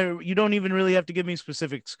don't even really have to give me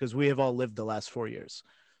specifics because we have all lived the last 4 years.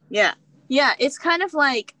 Yeah. It's kind of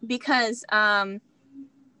like, because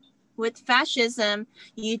with fascism,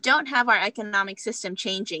 you don't have our economic system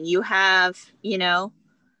changing. You have the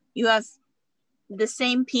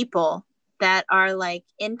same people that are like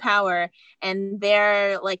in power, and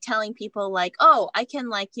they're like telling people like, oh, I can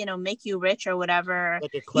like, make you rich or whatever.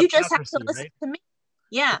 Like you just have to listen to me.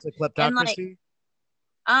 Yeah. It's a kleptocracy.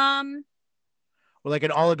 And or like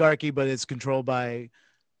an oligarchy, but it's controlled by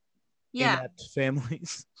inept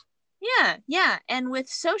families. Yeah. And with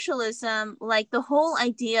socialism, like the whole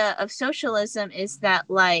idea of socialism is that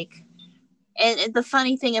like, and the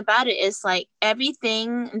funny thing about it is like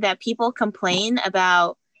everything that people complain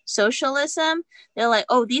about socialism, they're like,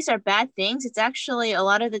 oh, these are bad things. It's actually a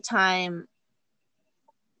lot of the time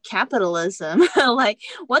capitalism. Like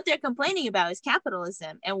what they're complaining about is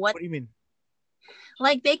capitalism. And what do you mean?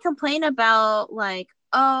 Like they complain about like,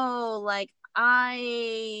 oh, like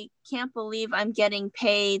I can't believe I'm getting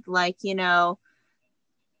paid like,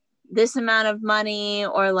 this amount of money,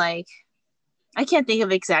 or like, I can't think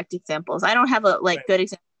of exact examples. I don't have a good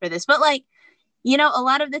example for this, but like, a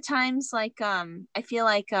lot of the times, like, I feel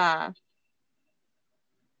like, like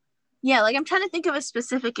I'm trying to think of a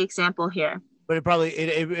specific example here. But it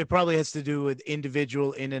probably has to do with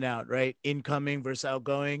individual in and out, right? Incoming versus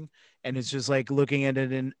outgoing. And it's just like looking at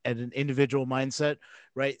it at an individual mindset,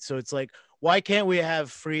 right? So it's like, why can't we have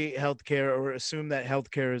free healthcare or assume that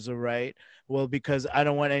healthcare is a right? Well, because I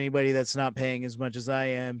don't want anybody that's not paying as much as I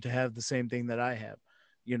am to have the same thing that I have.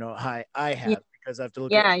 I have, because I have to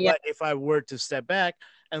look at what if I were to step back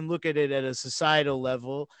and look at it at a societal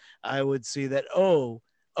level, I would see that, oh,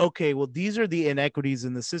 okay, well, these are the inequities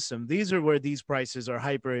in the system. These are where these prices are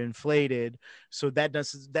hyperinflated. So that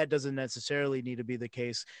doesn't necessarily need to be the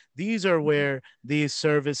case. These are where these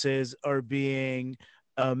services are being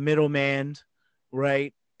middlemaned,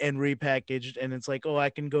 right? And repackaged. And it's like, oh, I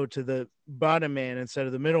can go to the bottom man instead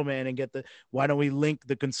of the middleman and get why don't we link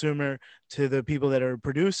the consumer to the people that are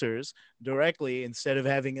producers directly instead of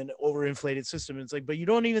having an overinflated system? It's like, but you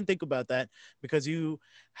don't even think about that, because you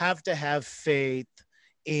have to have faith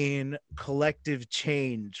in collective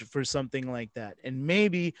change for something like that. And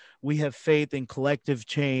maybe we have faith in collective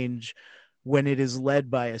change when it is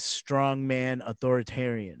led by a strongman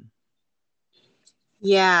authoritarian.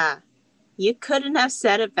 Yeah, you couldn't have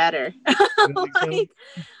said it better.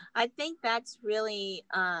 I think that's really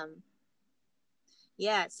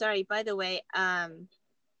sorry, by the way, I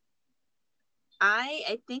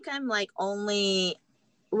think I'm like only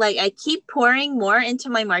like, I keep pouring more into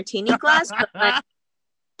my martini glass, but like,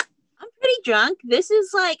 I'm pretty drunk. This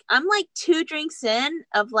is like, I'm like 2 drinks in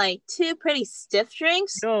of like 2 pretty stiff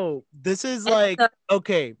drinks. No, this is like,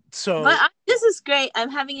 okay, so. But this is great. I'm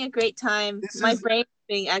having a great time. My brain is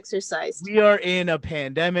being exercised. We are in a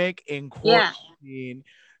pandemic, in quarantine. Yeah.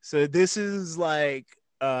 So this is like,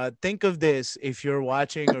 think of this, if you're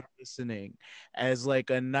watching or listening, as like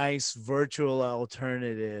a nice virtual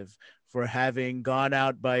alternative for having gone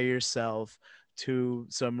out by yourself to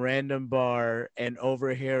some random bar and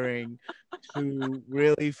overhearing 2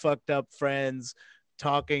 really fucked up friends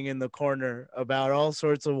talking in the corner about all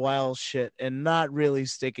sorts of wild shit and not really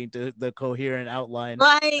sticking to the coherent outline.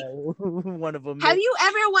 Like, one of them. Have you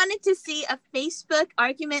ever wanted to see a Facebook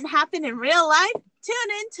argument happen in real life? Tune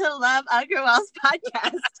in to Love Agrawal's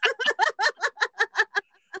podcast.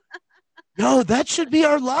 No, that should be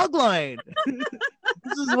our log line.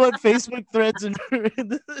 This is what Facebook threads and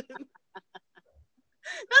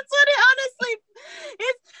That's what it honestly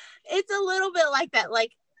is. It's a little bit like that.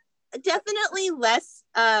 Like, definitely less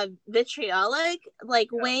vitriolic, like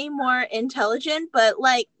way more intelligent, but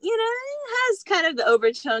like, you know, it has kind of the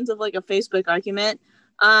overtones of like a Facebook argument.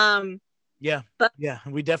 Yeah. But Yeah.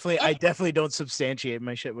 I definitely don't substantiate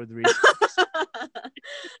my shit with research.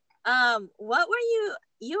 what were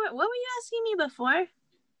what were you asking me before?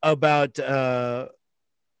 About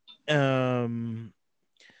um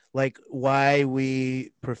like why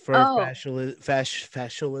we prefer Oh,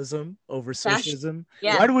 fascism over fashion. socialism.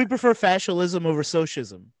 Yeah. Why do we prefer fascism over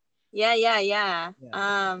socialism? Yeah. Yeah.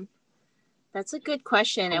 That's a good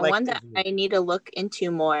question and one that I Collectively. need to look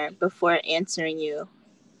into more before answering you.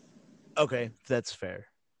 Okay, that's fair.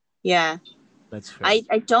 Yeah. That's fair.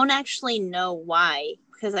 I don't actually know why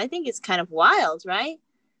because I think it's kind of wild, right?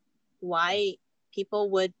 Why people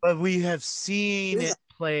would But we have seen do it that.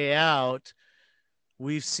 play out.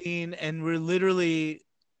 We've seen, and we're literally,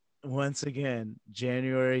 once again,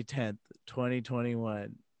 January 10th,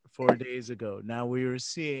 2021, 4 days ago. Now we were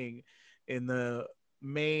seeing in the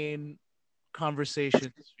main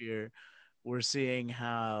conversation sphere, we're seeing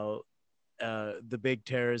how the big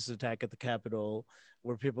terrorist attack at the Capitol,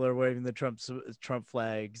 where people are waving the Trump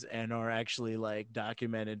flags and are actually like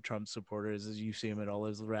documented Trump supporters, as you see them at all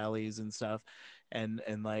his rallies and stuff, and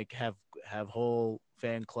like have whole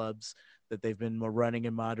fan clubs that they've been running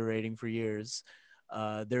and moderating for years.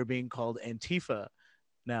 They're being called Antifa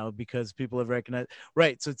now because people have recognized,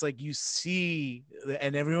 right? So it's like you see,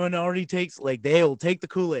 and everyone already takes, like, they'll take the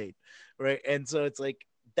Kool-Aid, right? And so it's like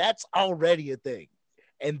that's already a thing,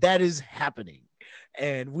 and that is happening,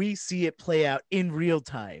 and we see it play out in real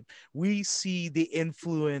time. We see the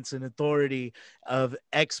influence and authority of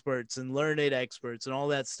experts and learned experts and all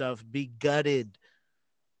that stuff be gutted,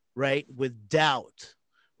 right, with doubt,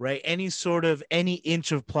 right? Any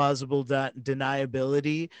inch of plausible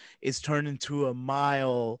deniability is turned into a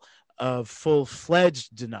mile of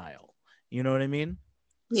full-fledged denial. You know what I mean?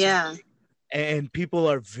 So, Yeah. and people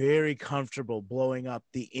are very comfortable blowing up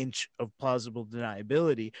the inch of plausible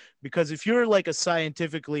deniability, because if you're like a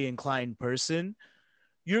scientifically inclined person,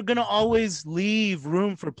 you're going to always leave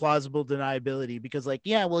room for plausible deniability, because, like,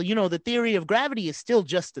 yeah, well, the theory of gravity is still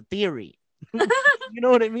just a theory. You know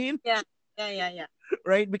what I mean? Yeah. Yeah.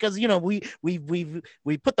 Right, because we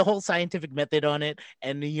put the whole scientific method on it,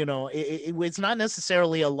 and it's not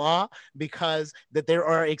necessarily a law, because that there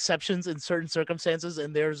are exceptions in certain circumstances,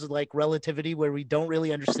 and there's like relativity where we don't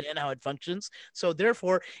really understand how it functions, so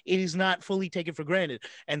therefore it is not fully taken for granted.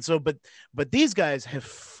 And so but these guys have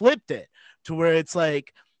flipped it to where it's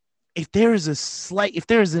like, if there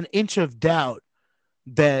is an inch of doubt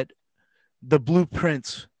that the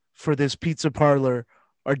blueprints for this pizza parlor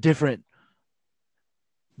are different,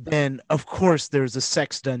 then of course there's a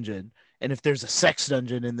sex dungeon. And if there's a sex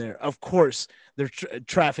dungeon in there, of course they're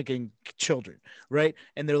trafficking children, right?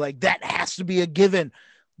 And they're like, that has to be a given.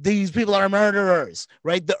 These people are murderers,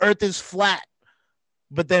 right? The earth is flat.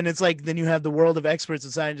 But then it's like, then you have the world of experts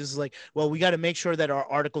and scientists like, well, we got to make sure that our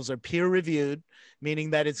articles are peer reviewed, meaning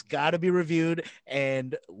that it's got to be reviewed.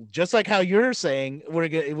 And just like how you're saying, we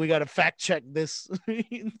got to fact check this.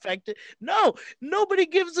 No, nobody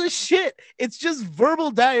gives a shit. It's just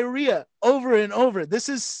verbal diarrhea over and over. This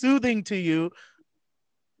is soothing to you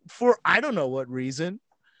for I don't know what reason.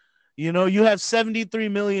 You have 73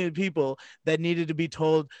 million people that needed to be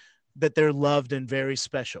told that they're loved and very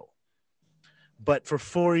special. But for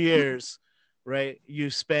 4 years, right, you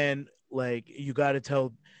got to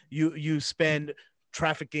tell, you spend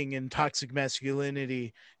trafficking in toxic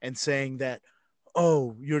masculinity and saying that,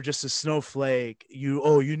 oh, you're just a snowflake, you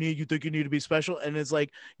think you need to be special. And it's like,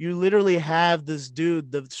 you literally have this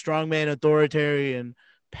dude, the strongman authoritarian,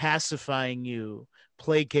 pacifying you,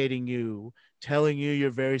 placating you, telling you you're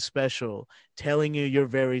very special, telling you you're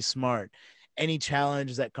very smart. Any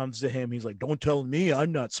challenge that comes to him, he's like, don't tell me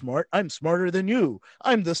I'm not smart. I'm smarter than you.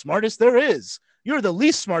 I'm the smartest there is. You're the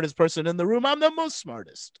least smartest person in the room. I'm the most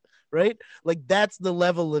smartest. Right? Like, that's the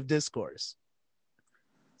level of discourse.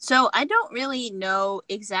 So I don't really know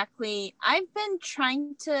exactly. I've been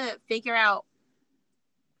trying to figure out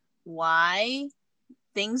why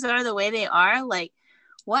things are the way they are. Like,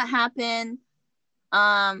 what happened?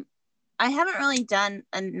 Um, I haven't really done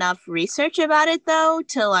enough research about it though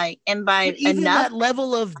to like, and But by even enough, that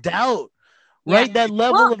level of doubt, yeah. right? That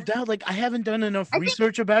level Well, of doubt, like, I haven't done enough I think.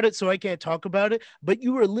 research about it, so I can't talk about it. But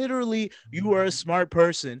you are a smart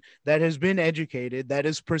person that has been educated, that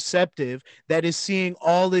is perceptive, that is seeing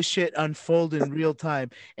all this shit unfold in real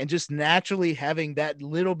time, and just naturally having that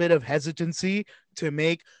little bit of hesitancy to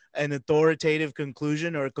make an authoritative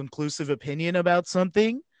conclusion or a conclusive opinion about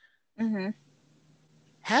something Mhm.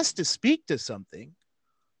 has to speak to something.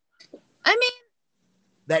 I mean,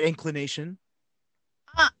 That inclination.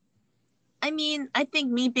 I mean, I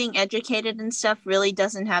think me being educated and stuff really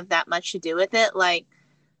doesn't have that much to do with it. Like,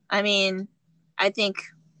 I mean, I think,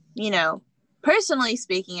 you know, personally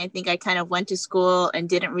speaking, I think I kind of went to school and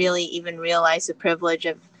didn't really even realize the privilege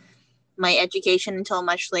of my education until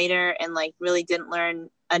much later, and like really didn't learn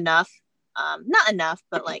enough. Not enough,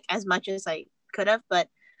 but like as much as I could have. But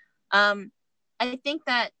um, I think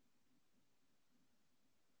that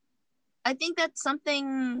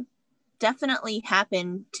something definitely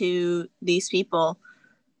happened to these people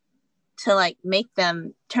to like make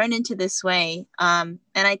them turn into this way. And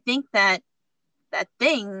I think that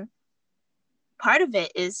thing, part of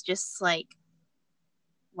it is just like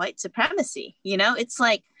white supremacy. You know, it's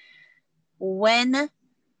like when,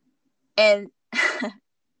 and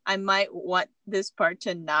I might want this part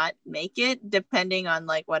to not make it depending on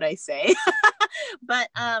like what I say. But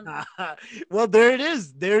Well, there it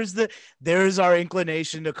is. There's our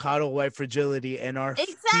inclination to coddle white fragility and our fear,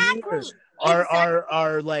 exactly.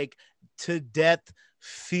 our like to death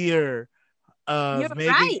fear You're of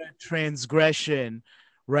making right. a transgression,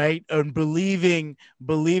 right? And believing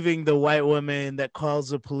the white woman that calls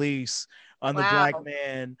the police on the black Wow.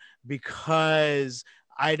 man because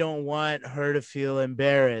I don't want her to feel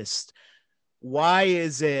embarrassed. Why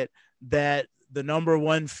is it that the number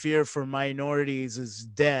one fear for minorities is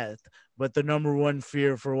death, but the number one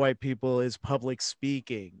fear for white people is public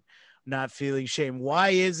speaking, not feeling shame? Why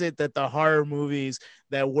is it that the horror movies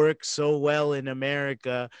that work so well in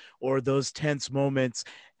America, or those tense moments,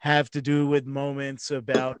 have to do with moments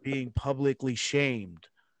about being publicly shamed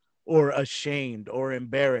or ashamed or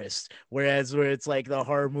embarrassed, whereas where it's like the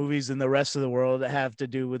horror movies in the rest of the world have to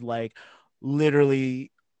do with like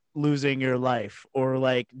literally losing your life, or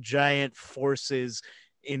like giant forces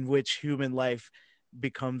in which human life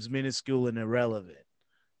becomes minuscule and irrelevant?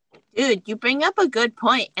 Dude, you bring up a good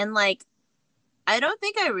point. And like, I don't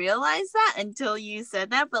think I realized that until you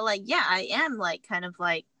said that. But like, yeah, I am like kind of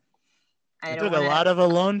like, I It don't took a want lot of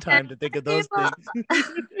alone to time to think of those people.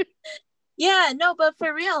 things. Yeah, no, but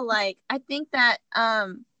for real, like I think that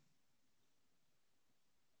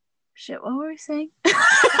shit, what were we saying?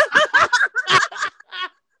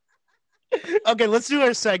 Okay, let's do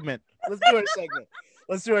our segment. Our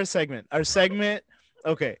segment,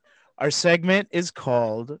 okay. Our segment is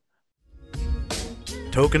called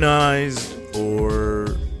Tokenized or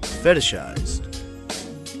Fetishized.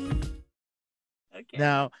 Okay.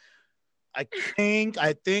 Now, I think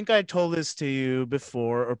I told this to you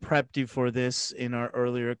before or prepped you for this in our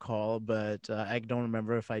earlier call, but I don't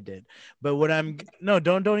remember if I did. But what I'm no,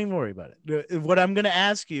 don't even worry about it. What I'm gonna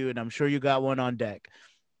ask you, and I'm sure you got one on deck.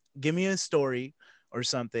 Give me a story or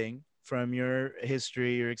something from your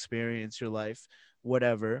history, your experience, your life,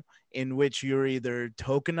 whatever, in which you're either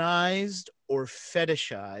tokenized or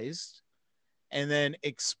fetishized, and then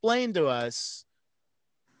explain to us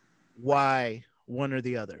why one or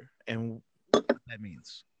the other and what that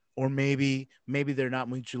means. Or maybe they're not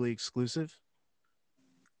mutually exclusive.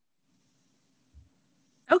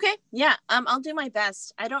 Okay, yeah. I'll do my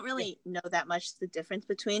best. I don't Yeah. really know that much the difference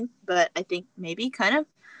between, but I think maybe kind of.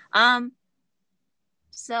 Um,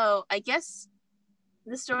 so I guess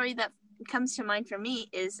the story that comes to mind for me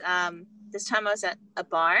is this time I was at a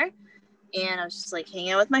bar and I was just like hanging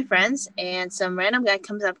out with my friends, and some random guy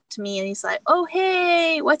comes up to me and he's like, "Oh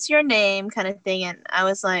hey, what's your name?" kind of thing, and I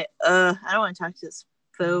was like, I don't want to talk to this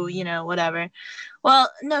fool, you know, whatever." Well,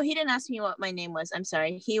 no, he didn't ask me what my name was. I'm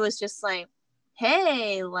sorry. He was just like,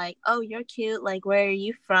 "Hey, like, oh, you're cute. Like, where are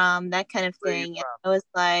you from?" That kind of Where are you thing. And from? I was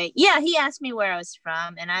like, "Yeah." He asked me where I was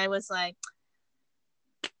from, and I was like,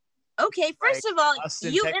 "Okay, Like first of all,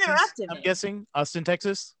 Austin, you Texas? interrupted I'm me." guessing Austin,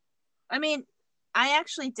 Texas. I mean, I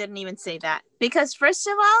actually didn't even say that because first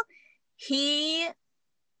of all, he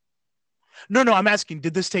No, I'm asking.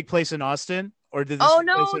 Did this take place in Austin or did this oh take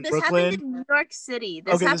place no, in this happened Brooklyn? in New York City.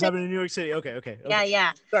 This Okay, this happened happened in New York City. Okay. yeah,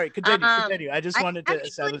 yeah. Sorry, Um continue. I just I wanted to actually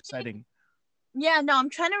establish setting. yeah, no, I'm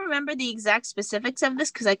trying to remember the exact specifics of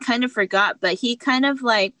this because I kind of forgot, but he kind of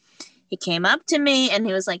like he came up to me and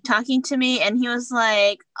he was like talking to me and he was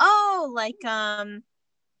like, "Oh, like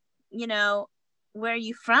you know, where are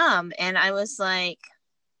you from?" And I was like,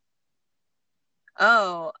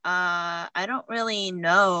 "Oh, I don't really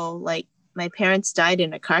know. Like my parents died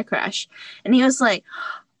in a car crash." And he was like,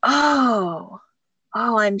 "Oh,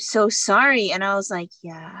 oh, I'm so sorry." And I was like,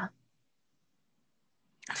 "Yeah."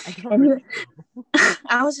 I don't And really know.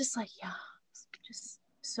 I was just like, "Yeah, it's just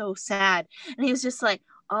so sad." And he was just like,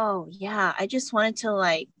 "Oh, yeah, I just wanted to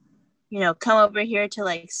like, you know, come over here to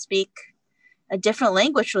like speak a different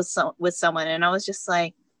language with someone." And I was just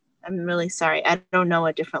like, "I'm really sorry. I don't know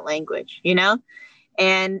a different language, you know?"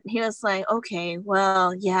 And he was like, okay,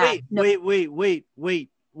 well, yeah, no.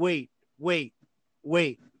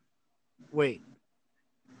 Wait.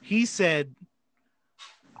 He said,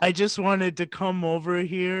 I just wanted to come over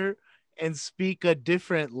here and speak a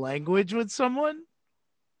different language with someone.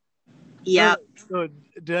 Yeah. So,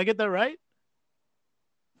 did I get that right?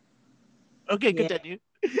 Okay, Yeah. continue.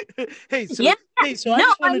 hey, so Yeah. so I No,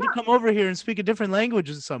 just I wanted to know. come over here and speak a different language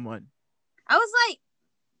with someone. I was like,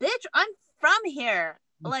 bitch, I'm from here.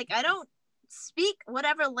 Like, I don't speak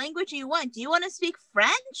whatever language you want. Do you want to speak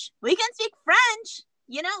French? We can speak French.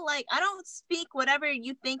 You know, like, I don't speak whatever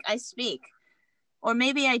you think I speak. Or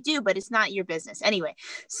maybe I do, but it's not your business. Anyway,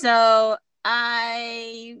 so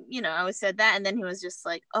I was said that. And then he was just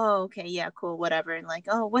like, oh, okay, yeah, cool, whatever. And like,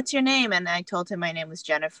 oh, what's your name? And I told him my name was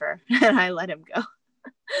Jennifer and I let him go.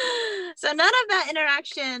 So none of that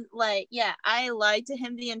interaction, like, yeah, I lied to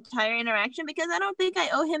him the entire interaction because I don't think I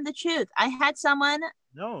owe him the truth. I had someone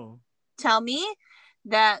tell me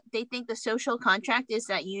that they think the social contract is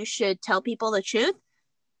that you should tell people the truth,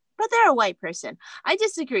 but they're a white person. I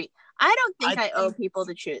disagree. I don't think I owe people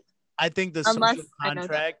the truth. I think the Unless social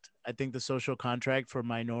contract, I think the social contract for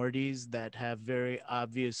minorities that have very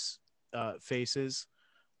obvious faces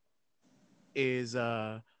is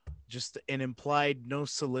just an implied no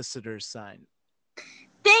solicitor sign.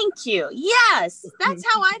 Thank you. Yes, that's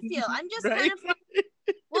how I feel. I'm just right? kind of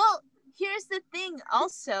like, well, here's the thing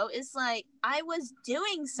also is like I was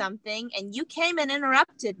doing something and you came and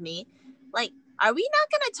interrupted me. Like, are we not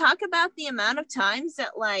going to talk about the amount of times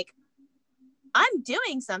that like I'm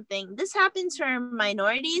doing something? This happens for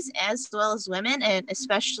minorities as well as women, and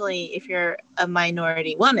especially if you're a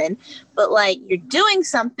minority woman, but like you're doing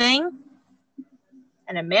something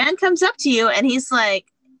and a man comes up to you and he's like,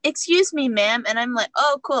 excuse me, ma'am. And I'm like,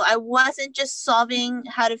 oh, cool. I wasn't just solving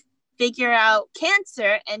how to figure out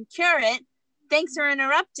cancer and cure it. Thanks for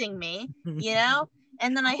interrupting me, you know?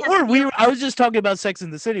 And then I have I was just talking about Sex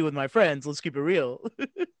in the City with my friends. Let's keep it real.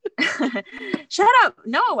 Shut up.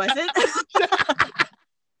 No, it wasn't.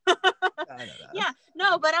 Yeah,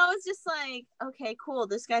 no, but I was just like, okay, cool.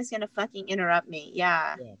 This guy's gonna fucking interrupt me.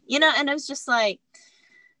 Yeah. You know, and it was just like,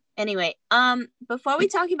 anyway, before we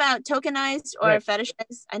talk about tokenized or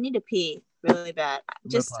fetishized, I need to pee really bad.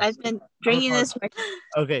 I've been drinking this.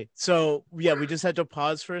 Okay, so yeah, we just had to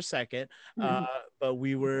pause for a second, but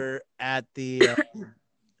we were at the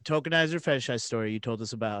tokenizer fetishized story you told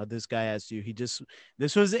us about. This guy asked you.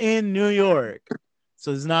 This was in New York,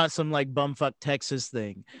 so it's not some like bumfuck Texas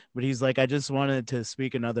thing. But he's like, I just wanted to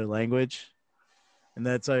speak another language, and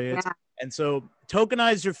that's how it's. Yeah. And so,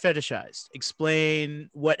 tokenized or fetishized?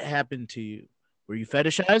 Explain what happened to you. Were you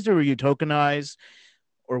fetishized or were you tokenized?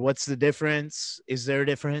 Or what's the difference? Is there a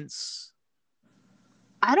difference?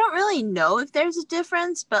 I don't really know if there's a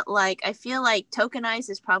difference, but like I feel like tokenized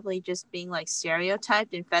is probably just being like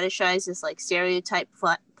stereotyped, and fetishized is like stereotype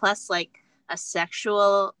plus like a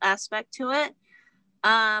sexual aspect to it.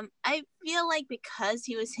 I feel like because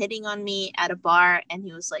he was hitting on me at a bar and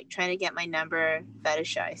he was like trying to get my number,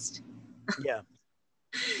 fetishized. Yeah.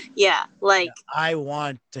 Yeah, like I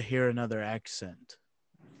want to hear another accent.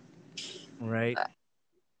 Right?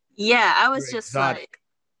 Yeah, I was just like,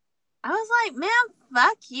 I was like, man,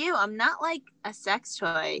 fuck you. I'm not like a sex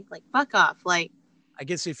toy. Like, fuck off. Like, I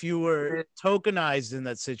guess if you were tokenized in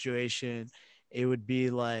that situation, it would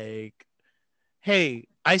be like, hey,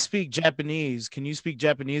 I speak Japanese. Can you speak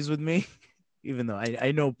Japanese with me? Even though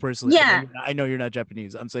I know personally, yeah, I know you're not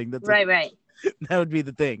Japanese. I'm saying that's right. That would be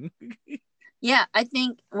the thing. Yeah, I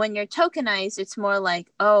think when you're tokenized, it's more like,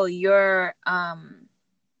 oh, your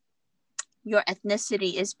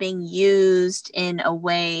ethnicity is being used in a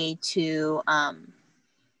way to I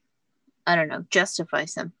don't know, justify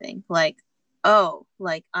something. Like, oh,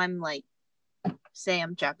 like I'm like, say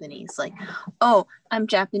I'm Japanese, like, oh, I'm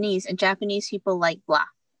Japanese and Japanese people like blah.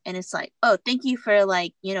 And it's like, oh, thank you for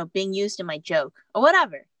like, you know, being used in my joke or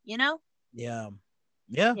whatever, you know? Yeah.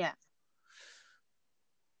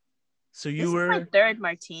 So you were my third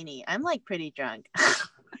martini. I'm like pretty drunk.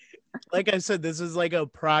 Like I said, this is like a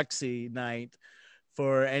proxy night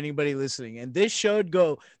for anybody listening, and this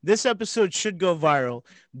episode should go viral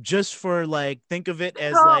just for like, think of it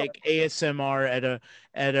as like ASMR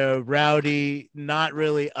at a rowdy, not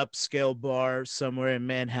really upscale bar somewhere in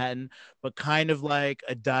Manhattan, but kind of like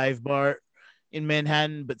a dive bar in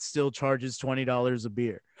Manhattan, but still charges $20 a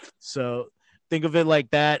beer. So think of it like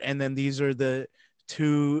that. And then these are the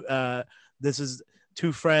two this is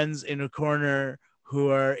two friends in a corner who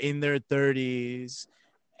are in their 30s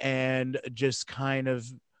and just kind of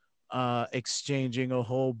exchanging a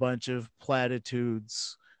whole bunch of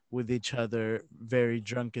platitudes with each other very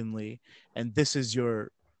drunkenly, and this is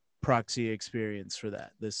your proxy experience for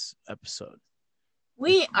that this episode.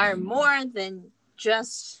 We are more than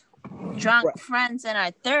just drunk Right. friends in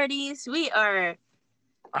our 30s. We are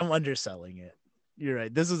I'm underselling it. You're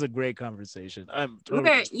right. This is a great conversation. I'm we're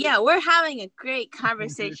totally. yeah, we're having a great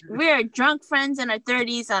conversation. We're drunk friends in our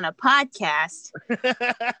 30s on a podcast.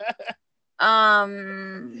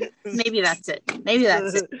 Maybe that's it. Maybe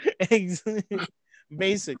that's it.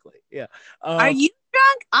 Basically, yeah. Are you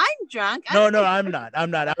drunk? I'm drunk. I No, don't no, think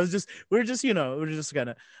I'm not. We're just, we're just kind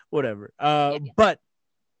of whatever. yeah. But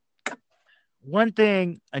one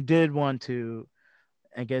thing I did want to,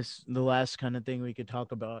 I guess the last kind of thing we could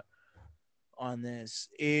talk about on this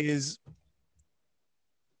is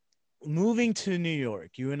moving to New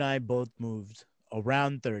York. You and I both moved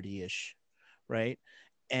around 30-ish, right?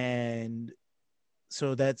 And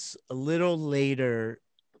so that's a little later,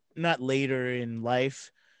 not later in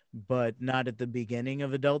life, but not at the beginning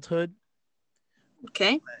of adulthood,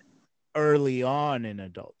 Okay. early on in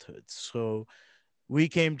adulthood. So we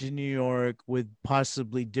came to New York with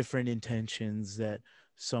possibly different intentions that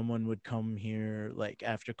someone would come here like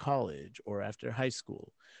after college or after high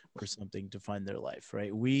school or something to find their life,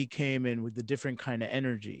 right? We came in with a different kind of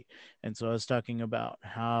energy. And so I was talking about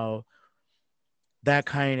how that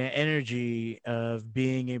kind of energy of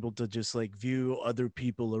being able to just like view other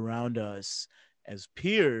people around us as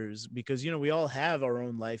peers, because we all have our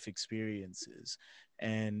own life experiences,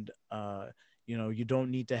 and you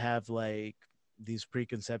don't need to have like these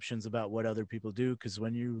preconceptions about what other people do, because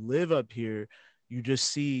when you live up here you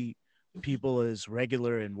just see people as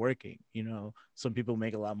regular and working. Some people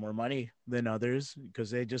make a lot more money than others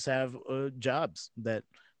because they just have jobs that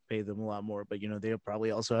pay them a lot more, but they'll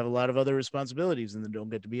probably also have a lot of other responsibilities and then don't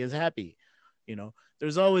get to be as happy.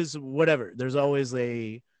 There's always whatever, there's always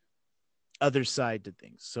a other side to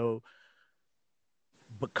things. So,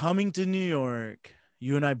 but coming to New York,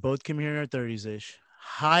 you and I both came here in our 30s ish.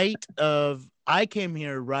 Height of, I came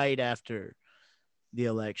here right after the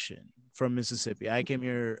election from Mississippi. I came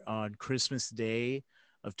here on Christmas Day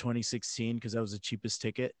of 2016 because that was the cheapest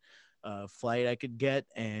ticket flight I could get.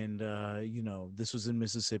 And, this was in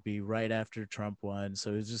Mississippi right after Trump won.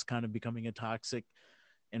 So it was just kind of becoming a toxic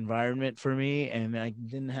environment for me. And I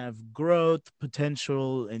didn't have growth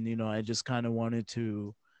potential. And, I just kind of wanted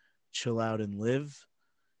to chill out and live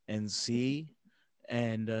and see.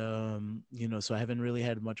 And so I haven't really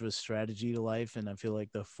had much of a strategy to life, and I feel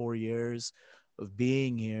like the 4 years of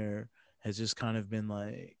being here has just kind of been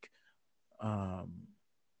like um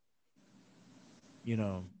you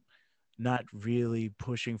know not really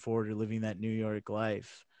pushing forward or living that New York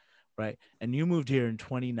life, right? And you moved here in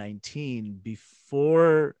 2019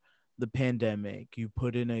 before the pandemic. You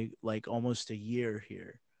put in a like almost a year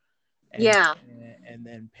here, and Yeah. and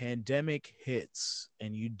then pandemic hits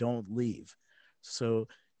and you don't leave. So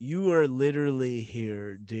you are literally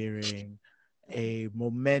here during a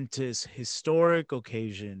momentous historic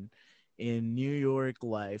occasion in New York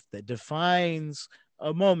life that defines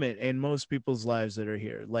a moment in most people's lives that are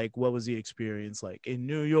here. Like, what was the experience like in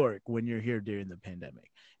New York when you're here during the pandemic?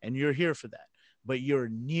 And you're here for that, but you're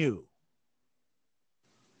new.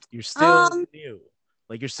 You're still Um new.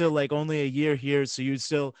 Like, you're still like only a year here, so you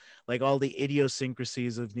still like all the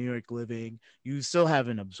idiosyncrasies of New York living. You still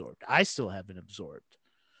haven't absorbed. I still haven't absorbed,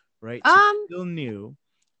 right? So um you're still new,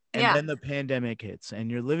 and yeah. then the pandemic hits,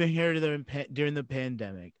 and you're living here during the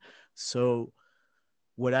pandemic. So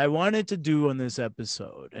what I wanted to do on this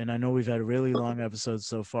episode, and I know we've had a really long episode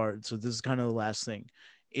so far, so this is kind of the last thing,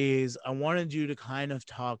 is I wanted you to kind of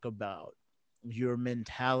talk about your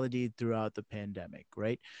mentality throughout the pandemic,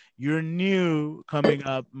 right? You're new coming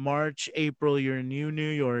up March, April, you're a new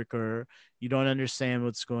New Yorker. You don't understand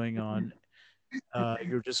what's going on.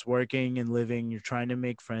 You're just working and living. You're trying to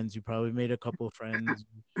make friends. You probably made a couple of friends.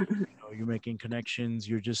 You're making connections.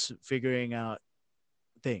 You're just figuring out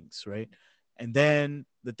things, right? And then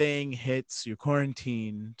the thing hits, you're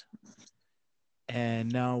quarantined,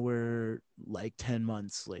 and now we're like 10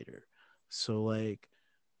 months later. So like,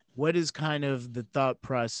 what is kind of the thought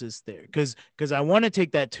process there? Because I want to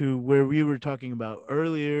take that to where we were talking about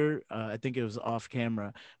earlier. I think it was off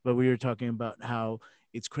camera, but we were talking about how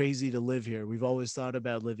it's crazy to live here. We've always thought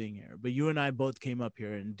about living here, but you and I both came up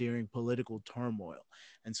here and during political turmoil,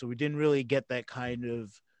 and so we didn't really get that kind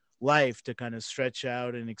of life to kind of stretch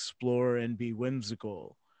out and explore and be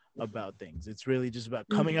whimsical about things. It's really just about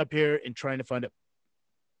coming up here and trying to find a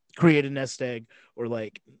create a nest egg, or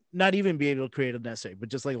like not even be able to create a nest egg, but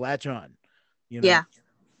just like latch on, you know? Yeah.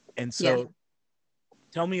 And Yeah. so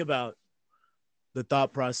tell me about the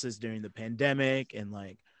thought process during the pandemic, and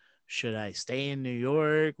like should I stay in New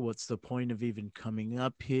York? What's the point of even coming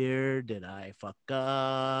up here? Did I fuck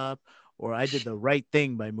up? Or I did the right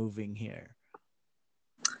thing by moving here?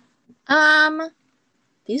 Um,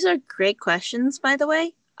 these are great questions, by the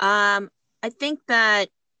way. I think that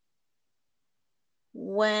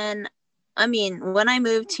when when I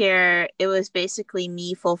moved here, it was basically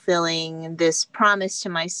me fulfilling this promise to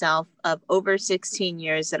myself of over 16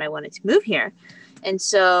 years that I wanted to move here. And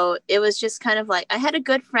so it was just kind of like I had a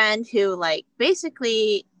good friend who like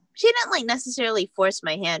basically she didn't like necessarily force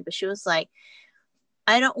my hand, but she was like,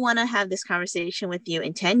 I don't want to have this conversation with you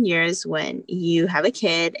in 10 years when you have a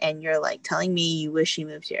kid and you're like telling me you wish you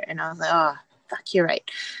moved here. And I was like, oh, fuck, you're right.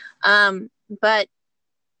 But,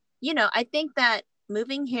 I think that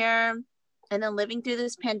moving here and then living through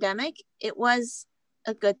this pandemic, it was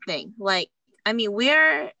a good thing. Like,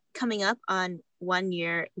 we're coming up on the 1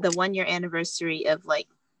 year anniversary of like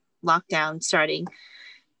lockdown starting.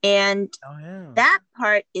 And Oh yeah. that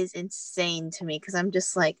part is insane to me because I'm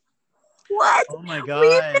just like, what? Oh my We've God.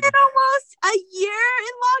 been almost a year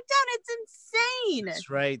in lockdown. It's insane. That's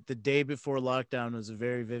right. The day before lockdown was a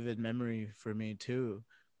very vivid memory for me too,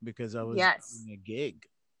 because I was Yes. doing a gig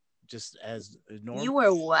just as normal. You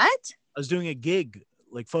were what? I was doing a gig,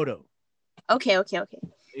 like photo. Okay.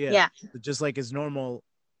 Yeah. Just like as normal,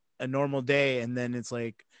 a normal day. And then it's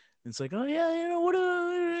like, oh yeah,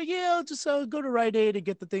 I'll just go to Rite Aid to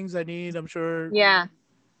get the things I need. I'm sure. Yeah.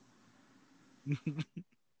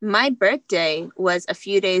 My birthday was a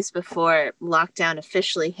few days before lockdown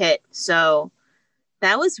officially hit. So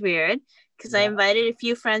that was weird because I invited a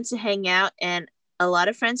few friends to hang out and a lot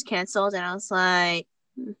of friends canceled. And I was like,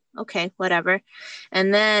 okay, whatever.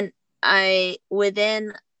 And then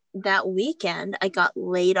within that weekend, I got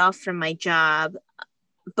laid off from my job,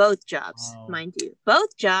 both jobs, mind you,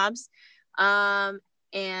 both jobs. And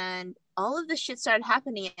all of this shit started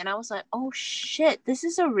happening. And I was like, oh shit, this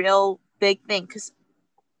is a real big thing. Because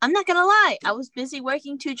I'm not going to lie, I was busy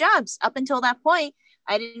working 2 jobs up until that point.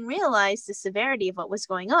 I didn't realize the severity of what was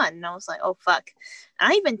going on. And I was like, oh, fuck.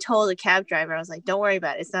 I even told a cab driver, I was like, don't worry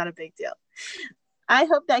about it. It's not a big deal. I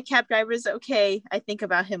hope that cab driver is okay. I think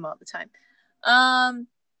about him all the time.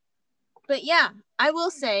 But yeah, I will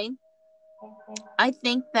say, I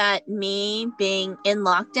think that me being in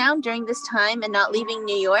lockdown during this time and not leaving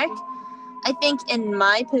New York, I think in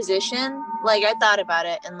my position, like I thought about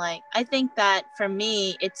it and like, I think that for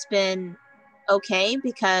me, it's been okay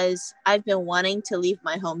because I've been wanting to leave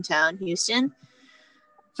my hometown, Houston,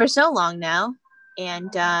 for so long now.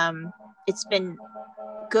 And it's been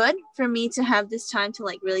good for me to have this time to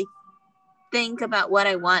like really think about what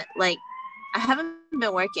I want. Like, I haven't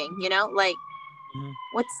been working, like,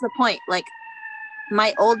 what's the point? Like,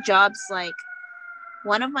 my old jobs, like,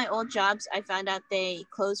 one of my old jobs, I found out they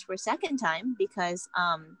closed for a second time because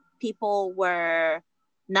people were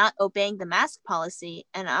not obeying the mask policy.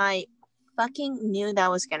 And I fucking knew that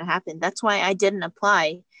was going to happen. That's why I didn't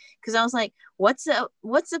apply. Because I was like, what's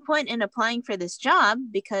the point in applying for this job?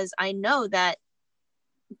 Because I know that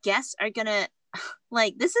guests are going to,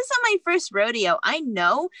 like, this isn't my first rodeo. I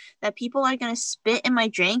know that people are going to spit in my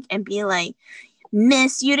drink and be like,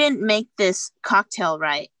 Miss, you didn't make this cocktail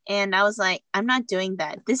right. And I was like, I'm not doing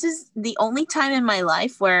that. This is the only time in my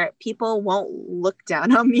life where people won't look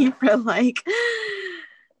down on me for like,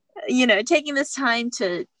 taking this time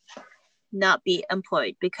to not be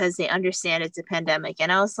employed because they understand it's a pandemic.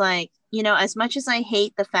 And I was like, as much as I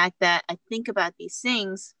hate the fact that I think about these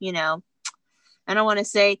things, I don't want to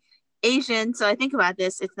say Asian, so I think about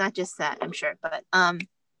this. It's not just that, I'm sure. But I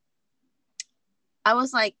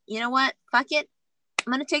was like, you know what? Fuck it.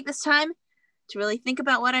 I'm going to take this time to really think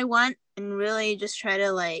about what I want and really just try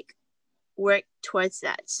to like work towards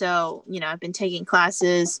that. So, I've been taking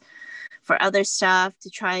classes for other stuff to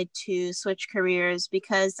try to switch careers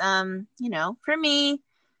because, for me,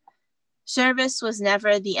 service was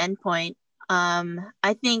never the end point.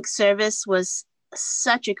 I think service was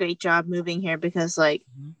such a great job moving here because like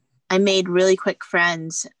I made really quick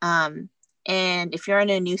friends. And if you're in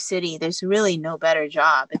a new city, there's really no better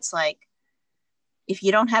job. It's like, if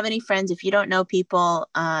you don't have any friends, if you don't know people,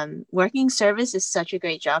 working service is such a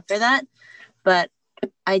great job for that. But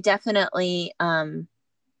I definitely don't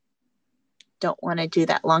want to do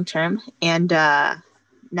that long term. And now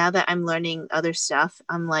that I'm learning other stuff,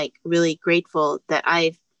 I'm like really grateful that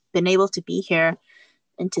I've been able to be here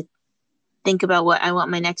and to think about what I want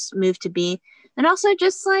my next move to be. And also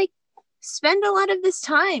just like spend a lot of this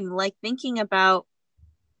time like thinking about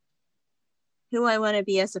who I want to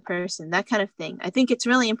be as a person, that kind of thing. I think it's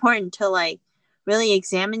really important to like really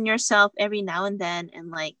examine yourself every now and then and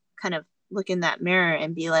like kind of look in that mirror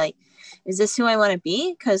and be like, is this who I want to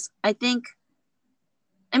be? Because I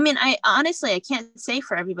mean, I honestly, I can't say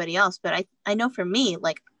for everybody else, but I know for me,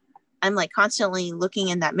 like, I'm like constantly looking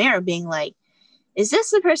in that mirror being like, is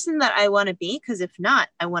this the person that I want to be? Because if not,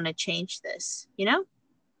 I want to change this, you know?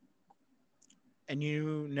 And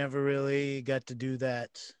you never really got to do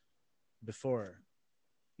that before.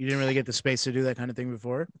 You didn't really get the space to do that kind of thing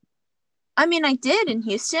before? I mean, I did in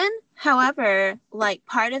Houston. However, like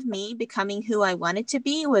part of me becoming who I wanted to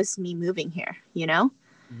be was me moving here, you know?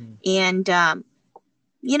 Mm-hmm. And,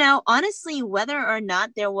 honestly, whether or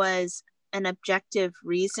not there was an objective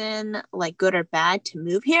reason, like good or bad, to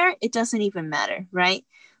move here, it doesn't even matter, right?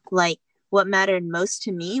 Like, what mattered most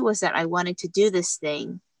to me was that I wanted to do this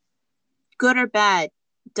thing. Good or bad,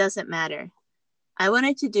 doesn't matter. I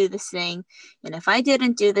wanted to do this thing. And if I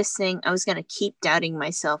didn't do this thing, I was going to keep doubting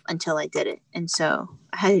myself until I did it. And so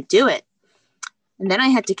I had to do it. And then I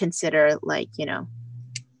had to consider, like,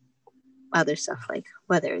 other stuff, like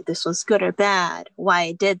whether this was good or bad, why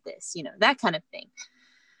I did this, that kind of thing.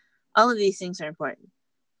 All of these things are important.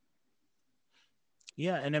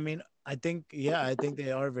 Yeah. And I mean, I think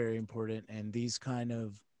they are very important. And these kind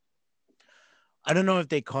of, I don't know if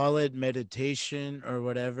they call it meditation or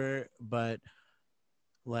whatever, but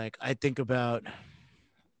like I think about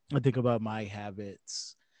my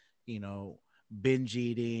habits, you know, binge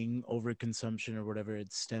eating, overconsumption, or whatever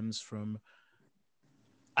it stems from.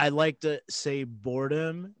 I like to say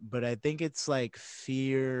boredom, but I think it's like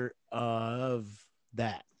fear of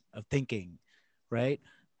that, of thinking, right?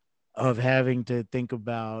 Of having to think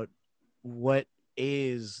about what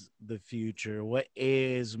is the future, what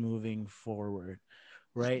is moving forward,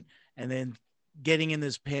 right? And then getting in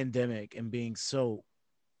this pandemic and being so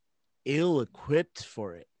ill equipped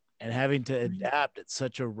for it and having to adapt at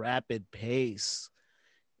such a rapid pace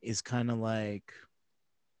is kind of like,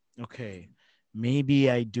 okay, maybe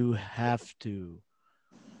I do have to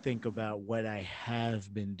think about what I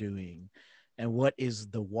have been doing and what is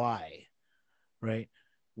the why, right?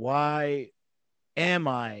 Why am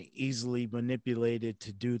I easily manipulated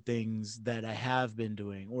to do things that I have been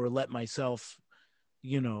doing or let myself,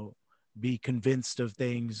 be convinced of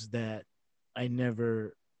things that I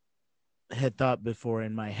never had thought before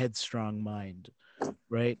in my headstrong mind,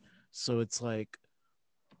 right? So it's like,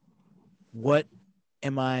 what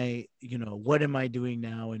what am I doing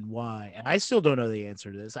now and why? And I still don't know the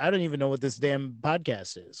answer to this. I don't even know what this damn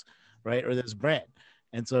podcast is, right? Or this brand.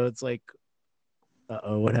 And so it's like,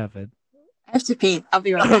 what happened? I have to pee. I'll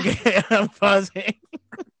be right back. Okay, I'm pausing.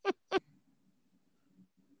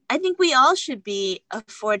 I think we all should be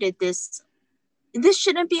afforded this. This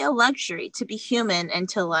shouldn't be a luxury to be human and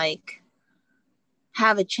to like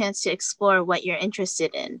have a chance to explore what you're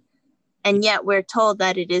interested in. And yet we're told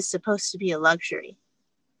that it is supposed to be a luxury.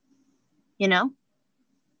 You know?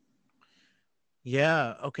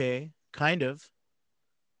 Yeah, okay. Kind of.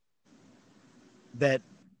 That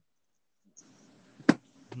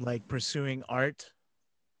like pursuing art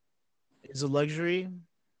is a luxury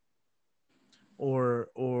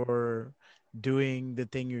or doing the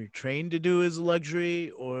thing you're trained to do is a luxury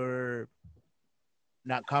or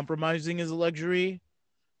not compromising is a luxury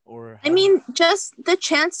or I how do mean, just the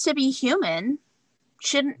chance to be human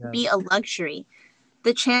shouldn't yeah. be a luxury.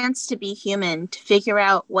 The chance to be human, to figure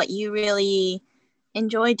out what you really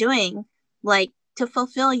enjoy doing, like to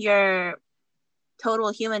fulfill your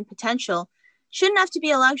total human potential, shouldn't have to be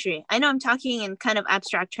a luxury. I know I'm talking in kind of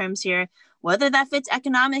abstract terms here, whether that fits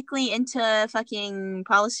economically into fucking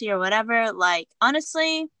policy or whatever. Like,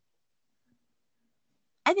 honestly,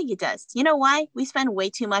 I think it does. You know why? We spend way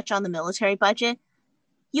too much on the military budget.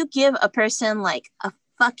 You give a person like a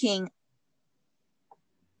fucking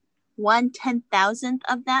 1/10,000th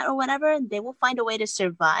of that or whatever, they will find a way to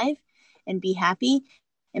survive and be happy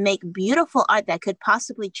and make beautiful art that could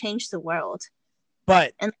possibly change the world.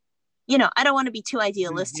 But And I don't want to be too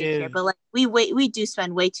idealistic here, but like we do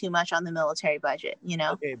spend way too much on the military budget,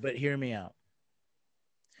 okay, but hear me out.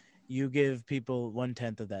 You give people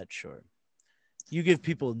 1/10 of that, sure. You give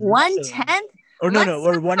people One nothing, tenth. or no,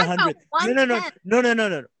 Let's or not talk about 100. one No. tenth.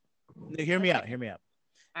 No. Hear me out. Okay. Hear me out.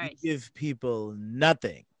 All You right. give people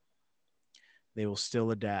nothing, they will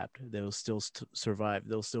still adapt. They will still survive.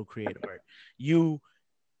 They'll still create art. You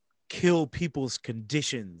kill people's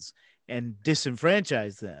conditions and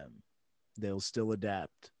disenfranchise them, they'll still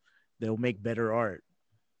adapt. They'll make better art.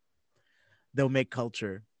 They'll make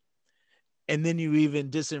culture. And then you even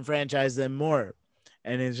disenfranchise them more.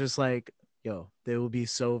 And it's just like, yo, they will be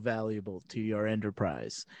so valuable to your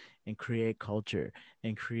enterprise and create culture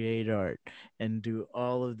and create art and do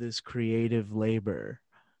all of this creative labor,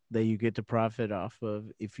 that you get to profit off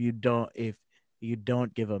of if you don't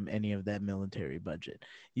give them any of that military budget.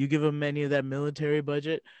 You give them any of that military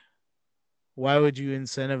budget, why would you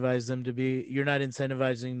incentivize them to be? You're not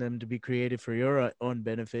incentivizing them to be creative for your own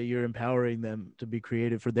benefit. You're empowering them to be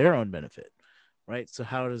creative for their own benefit, right? So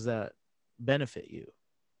how does that benefit you?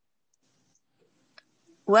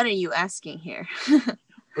 What are you asking here?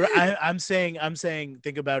 I'm saying,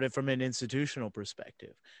 think about it from an institutional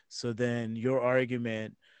perspective. So then your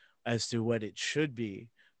argument as to what it should be,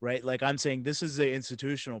 right? Like I'm saying, this is the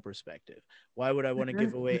institutional perspective. Why would I want to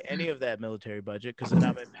give away any of that military budget? Because then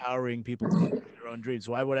I'm empowering people to pursue their own dreams.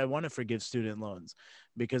 Why would I want to forgive student loans?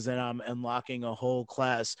 Because then I'm unlocking a whole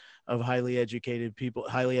class of highly educated people,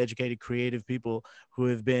 highly educated, creative people who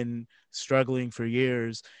have been struggling for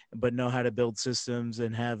years but know how to build systems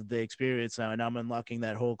and have the experience now. And I'm unlocking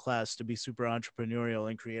that whole class to be super entrepreneurial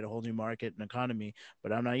and create a whole new market and economy.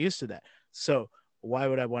 But I'm not used to that. So why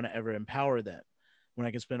would I want to ever empower them when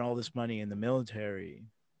I can spend all this money in the military,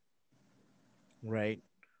 right?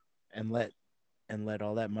 And let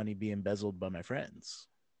all that money be embezzled by my friends.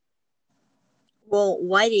 Well,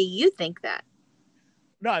 why do you think that?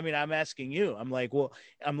 No, I mean I'm asking you. Well,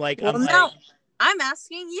 no, I'm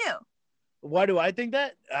asking you. Why do I think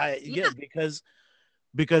that? Yeah,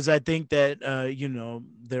 because I think that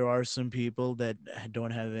there are some people that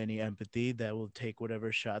don't have any empathy that will take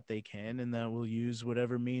whatever shot they can and that will use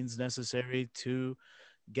whatever means necessary to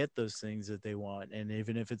get those things that they want. And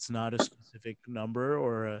even if it's not a specific number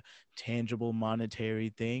or a tangible monetary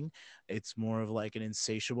thing, it's more of like an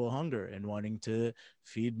insatiable hunger and wanting to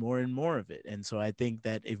feed more and more of it. And so I think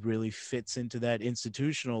that it really fits into that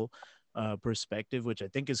institutional perspective, which I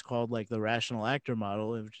think is called like the rational actor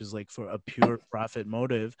model, which is like for a pure profit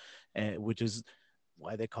motive, which is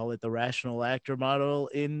why they call it the rational actor model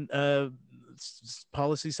in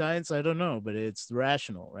policy science. I don't know, but it's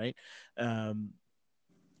rational, right? Um,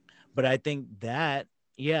 but I think that,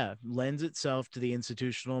 yeah, lends itself to the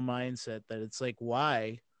institutional mindset that it's like,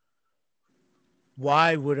 why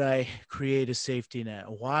would I create a safety net?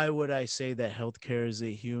 Why would I say that healthcare is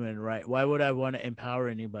a human right? Why would I want to empower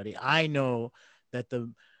anybody? I know that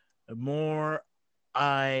the more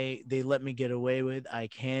they let me get away with, I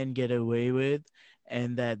can get away with,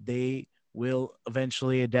 and that they will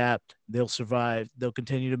eventually adapt. They'll survive. They'll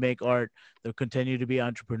continue to make art. They'll continue to be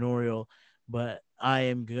entrepreneurial. But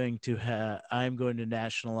I'm going to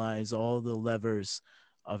nationalize all the levers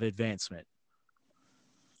of advancement.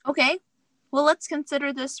 Okay. Well, let's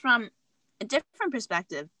consider this from a different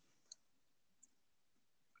perspective.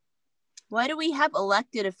 Why do we have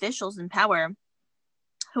elected officials in power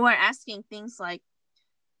who are asking things like,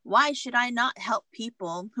 why should I not help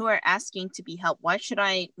people who are asking to be helped? Why should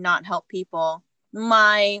I not help people?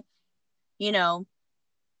 My, you know,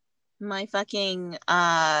 my fucking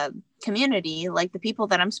community, like the people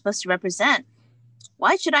that I'm supposed to represent.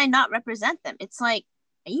 Why should I not represent them? It's like,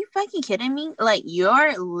 are you fucking kidding me? Like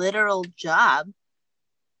your literal job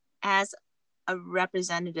as a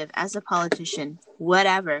representative, as a politician,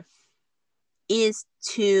 whatever, is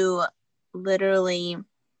to literally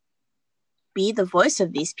be the voice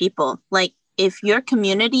of these people. Like if your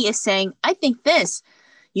community is saying, I think this,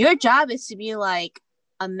 your job is to be like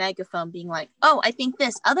a megaphone being like, oh, I think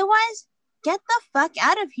this. Otherwise, get the fuck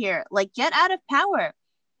out of here. Like get out of power.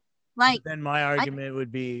 Like But then my argument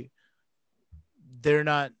would be they're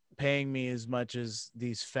not paying me as much as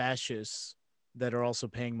these fascists that are also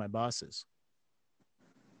paying my bosses.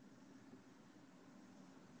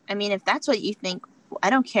 I mean, if that's what you think,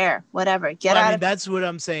 I don't care. Whatever. Get Well, I out mean, of. that's what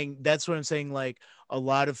I'm saying. That's what I'm saying. Like a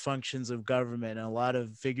lot of functions of government and a lot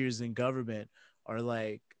of figures in government are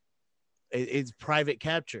like it's private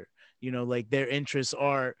capture. Like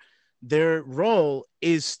their role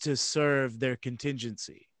is to serve their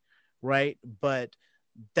contingency, right? But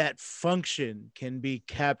that function can be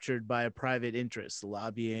captured by a private interest,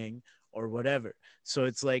 lobbying or whatever. So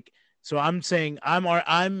it's like, so I'm saying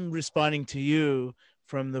I'm responding to you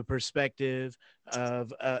from the perspective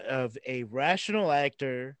of a rational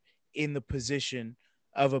actor in the position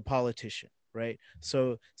of a politician, right?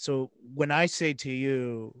 So when I say to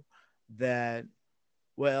you that,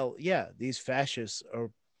 well, yeah, these fascists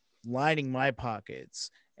are lining my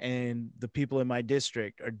pockets and the people in my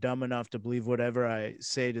district are dumb enough to believe whatever I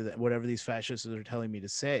say to them, whatever these fascists are telling me to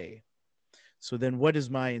say. So then what is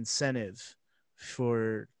my incentive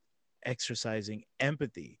for exercising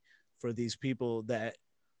empathy for these people that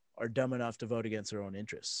are dumb enough to vote against their own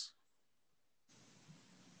interests?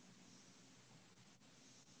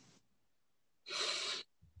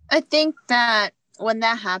 I think that when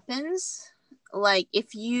that happens, like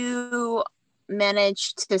if you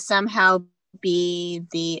manage to somehow be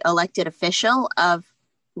the elected official of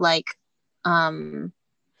like um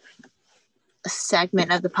a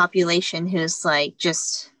segment of the population who's like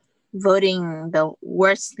just voting the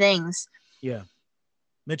worst things. Yeah,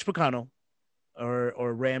 Mitch McConnell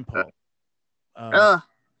or Rand Paul. Ugh.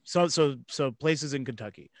 So places in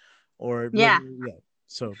Kentucky, or Yeah. yeah.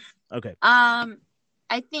 So okay.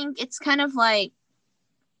 I think it's kind of like,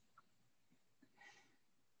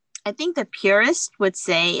 I think the purist would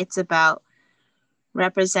say it's about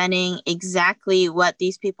representing exactly what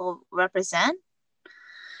these people represent.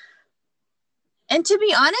 And to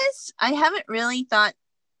be honest, I haven't really thought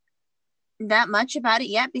that much about it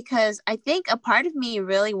yet, because I think a part of me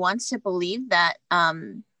really wants to believe that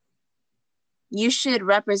you should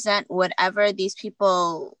represent whatever these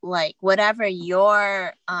people like, whatever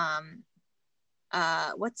your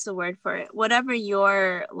what's the word for it? Whatever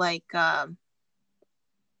your like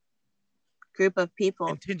group of people.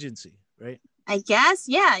 Contingency, right? I guess,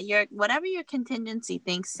 yeah, your whatever your contingency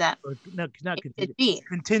thinks that Or no, not it contingent. should be.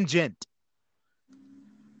 Contingent.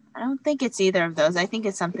 I don't think it's either of those. I think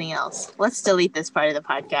it's something else. Let's delete this part of the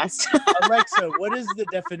podcast. Alexa, what is the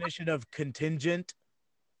definition of contingent?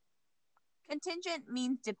 Contingent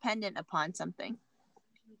means dependent upon something.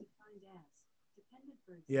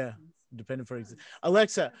 Yeah, dependent for example.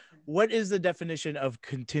 Alexa, what is the definition of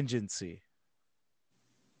contingency?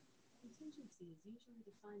 Contingency is usually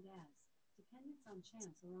defined as dependence on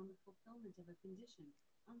chance or on the fulfillment of a condition,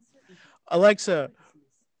 uncertainty. Alexa,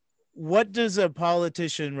 what does a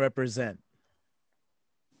politician represent?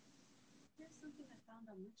 Here's something I found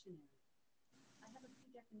on Wiktionary. I have a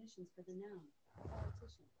few definitions for the noun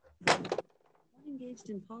politician. One engaged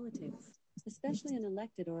in politics, especially an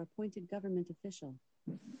elected or appointed government official.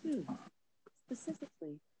 2.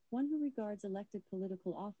 Specifically, one who regards elected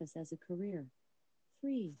political office as a career.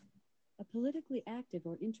 3. A politically active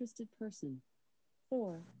or interested person.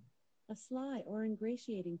 4. A sly or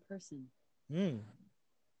ingratiating person.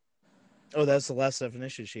 Oh, that's the last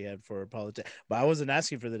definition she had for a politician. But I wasn't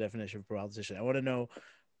asking for the definition for politician. I want to know,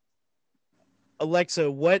 Alexa,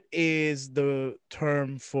 what is the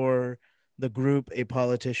term for the group a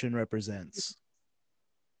politician represents?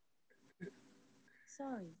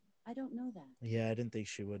 Sorry, I don't know that. Yeah, I didn't think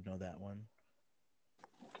she would know that one.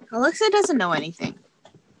 Alexa doesn't know anything.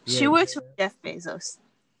 Yeah. She works with Jeff Bezos.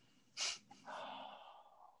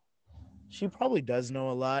 She probably does know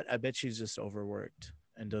a lot. I bet she's just overworked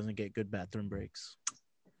and doesn't get good bathroom breaks.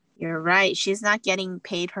 You're right. She's not getting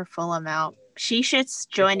paid her full amount. She should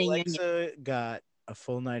join a union. Alexa got a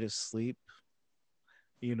full night of sleep,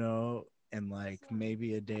 and like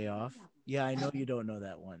maybe a day off. Yeah, I know you don't know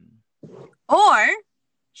that one. Or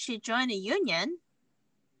she join a union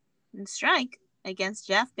and strike against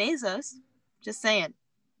Jeff Bezos. Just saying.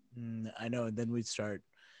 I know. And then we'd start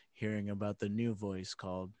hearing about the new voice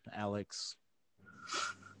called Alex.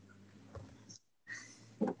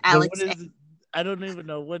 Alex. I don't even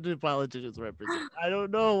know, what do politicians represent. I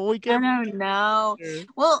don't know. We I can't. don't know.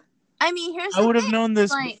 Well, I mean, I would have known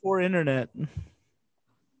this before internet.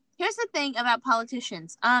 Here's the thing about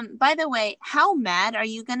politicians. By the way, how mad are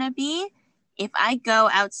you gonna be if I go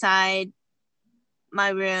outside my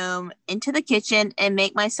room into the kitchen and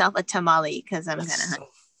make myself a tamale because I'm That's gonna so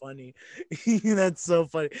funny. That's so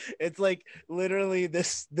funny. It's like literally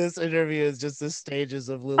this interview is just the stages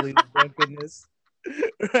of Lily's drunkenness.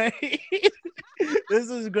 Right?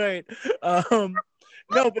 This is great. No,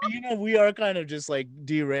 but we are kind of just like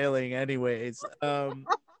derailing anyways.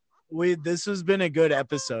 This has been a good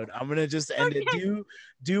episode. I'm gonna just end it. Do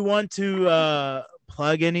you want to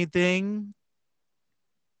plug anything?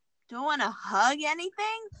 Do I want to hug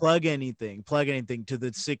anything? Plug anything to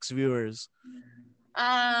the 6 viewers.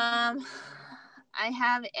 I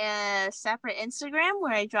have a separate Instagram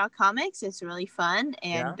where I draw comics. It's really fun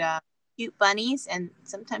and cute bunnies, and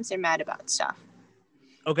sometimes they're mad about stuff.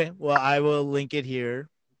 Okay, well, I will link it here.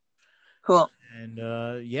 Cool.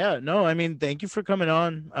 And thank you for coming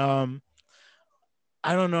on.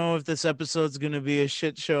 I don't know if this episode's gonna be a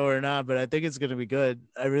shit show or not, but I think it's gonna be good.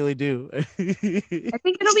 I really do. I think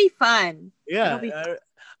it'll be fun. Yeah,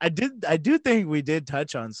 I do think we did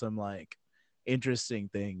touch on some like interesting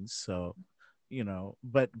things. So,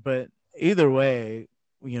 but either way,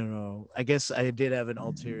 I guess I did have an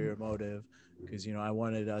ulterior motive because I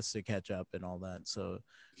wanted us to catch up and all that. So,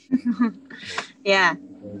 yeah,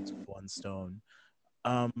 it's one stone.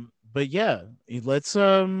 But yeah,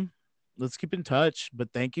 let's keep in touch.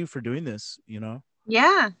 But thank you for doing this.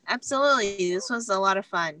 Yeah, absolutely. This was a lot of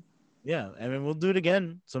fun. Yeah, I mean, we'll do it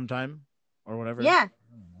again sometime or whatever. Yeah,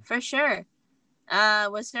 for sure.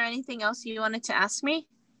 Was there anything else you wanted to ask me?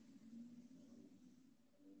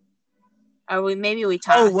 Or maybe we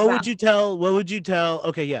talked. Oh, what would you tell? What would you tell?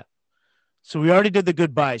 Okay, yeah. So we already did the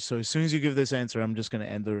goodbye. So as soon as you give this answer, I'm just going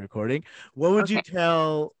to end the recording. What would you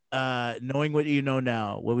tell, knowing what you know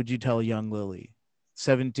now, what would you tell young Lily?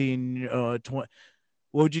 17, 20, what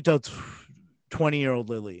would you tell 20-year-old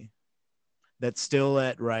Lily that's still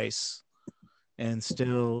at Rice and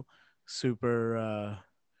still super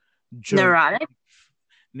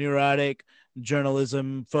neurotic,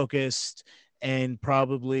 journalism focused, and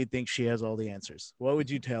probably thinks she has all the answers? What would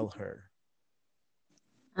you tell her?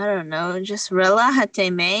 I don't know. Just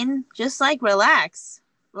relájate, man. Just like relax.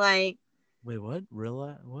 Like. Wait, what?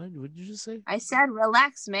 Relax? What did you just say? I said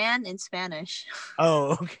relax, man, in Spanish.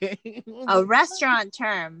 Oh, okay. A restaurant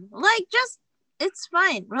term. Like, just, it's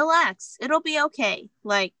fine. Relax. It'll be okay.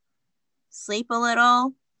 Like, sleep a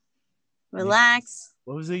little. Relax.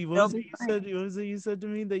 What was it you said to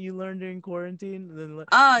me that you learned during quarantine? And then,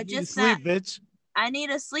 just sleep, bitch. I need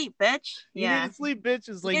to sleep, bitch. Yeah. You need to sleep, bitch.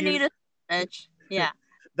 It's like you need to sleep, bitch. Yeah.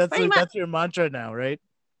 That's your mantra now, right?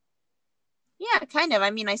 Yeah, kind of.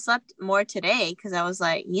 I mean, I slept more today because I was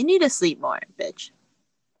like, you need to sleep more, bitch.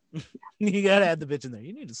 You gotta add the bitch in there.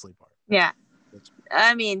 You need to sleep more. Yeah. Bitch.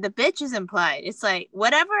 I mean, the bitch is implied. It's like,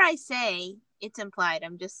 whatever I say, it's implied.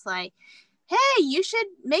 I'm just like, hey, you should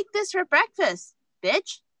make this for breakfast,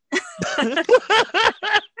 bitch.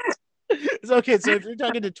 It's okay. So if you're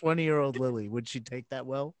talking to 20-year-old Lily, would she take that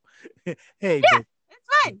well? Hey, yeah, bitch. It's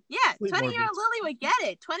fine. Yeah, 20-year-old Lily would get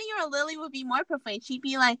it. 20-year-old Lily would be more profane. She'd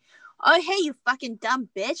be like, oh, hey, you fucking dumb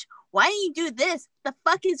bitch. Why didn't you do this? The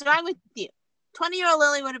fuck is wrong with you? 20-year-old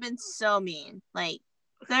Lily would have been so mean. Like,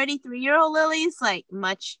 33-year-old Lily's like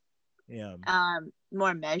much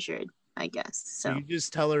more measured, I guess. So you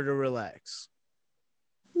just tell her to relax.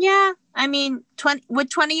 Yeah. I mean, would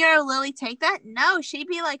 20-year-old Lily take that? No, she'd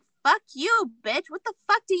be like, fuck you, bitch. What the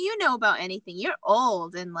fuck do you know about anything? You're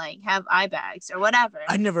old and like have eye bags or whatever.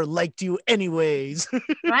 I never liked you anyways.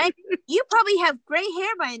 Right? You probably have gray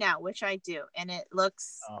hair by now, which I do. And it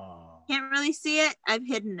looks, can't really see it. I've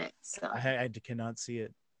hidden it. So I cannot see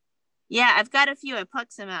it. Yeah, I've got a few. I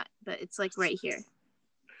plucked some out, but it's like right here.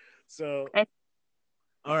 So,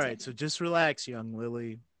 all right. So just relax, young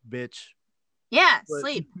Lily, bitch. Yeah,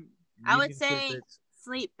 sleep. I would say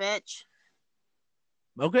sleep, bitch.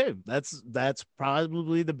 Okay, that's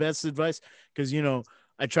probably the best advice, because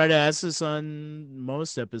I try to ask this on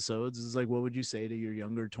most episodes. It's like, what would you say to your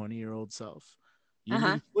younger 20-year-old self? You need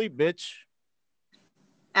to sleep, bitch.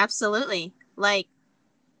 Absolutely. Like,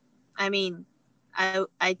 I mean,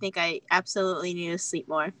 I think I absolutely need to sleep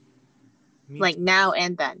more. Like now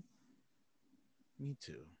and then. Me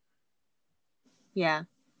too. Yeah.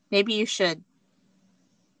 Maybe you should.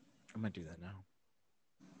 I'm gonna do that now.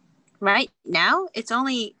 Right now? It's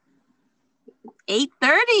only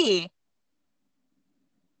 8:30.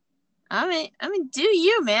 I mean, do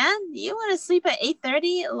you, man? You want to sleep at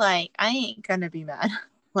 8:30? Like, I ain't gonna be mad.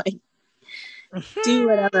 Like, do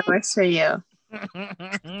whatever works for you.